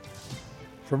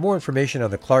 For more information on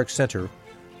the Clark Center,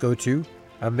 go to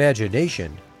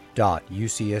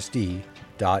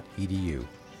imagination.ucsd.edu.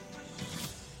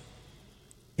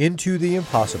 Into the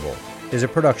Impossible is a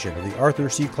production of the Arthur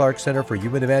C. Clarke Center for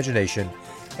Human Imagination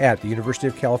at the University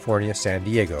of California, San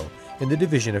Diego, in the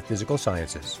Division of Physical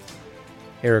Sciences.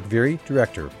 Eric Veary,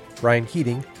 Director. Brian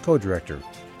Keating, Co-Director.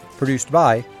 Produced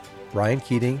by Brian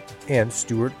Keating and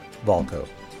Stuart Valco.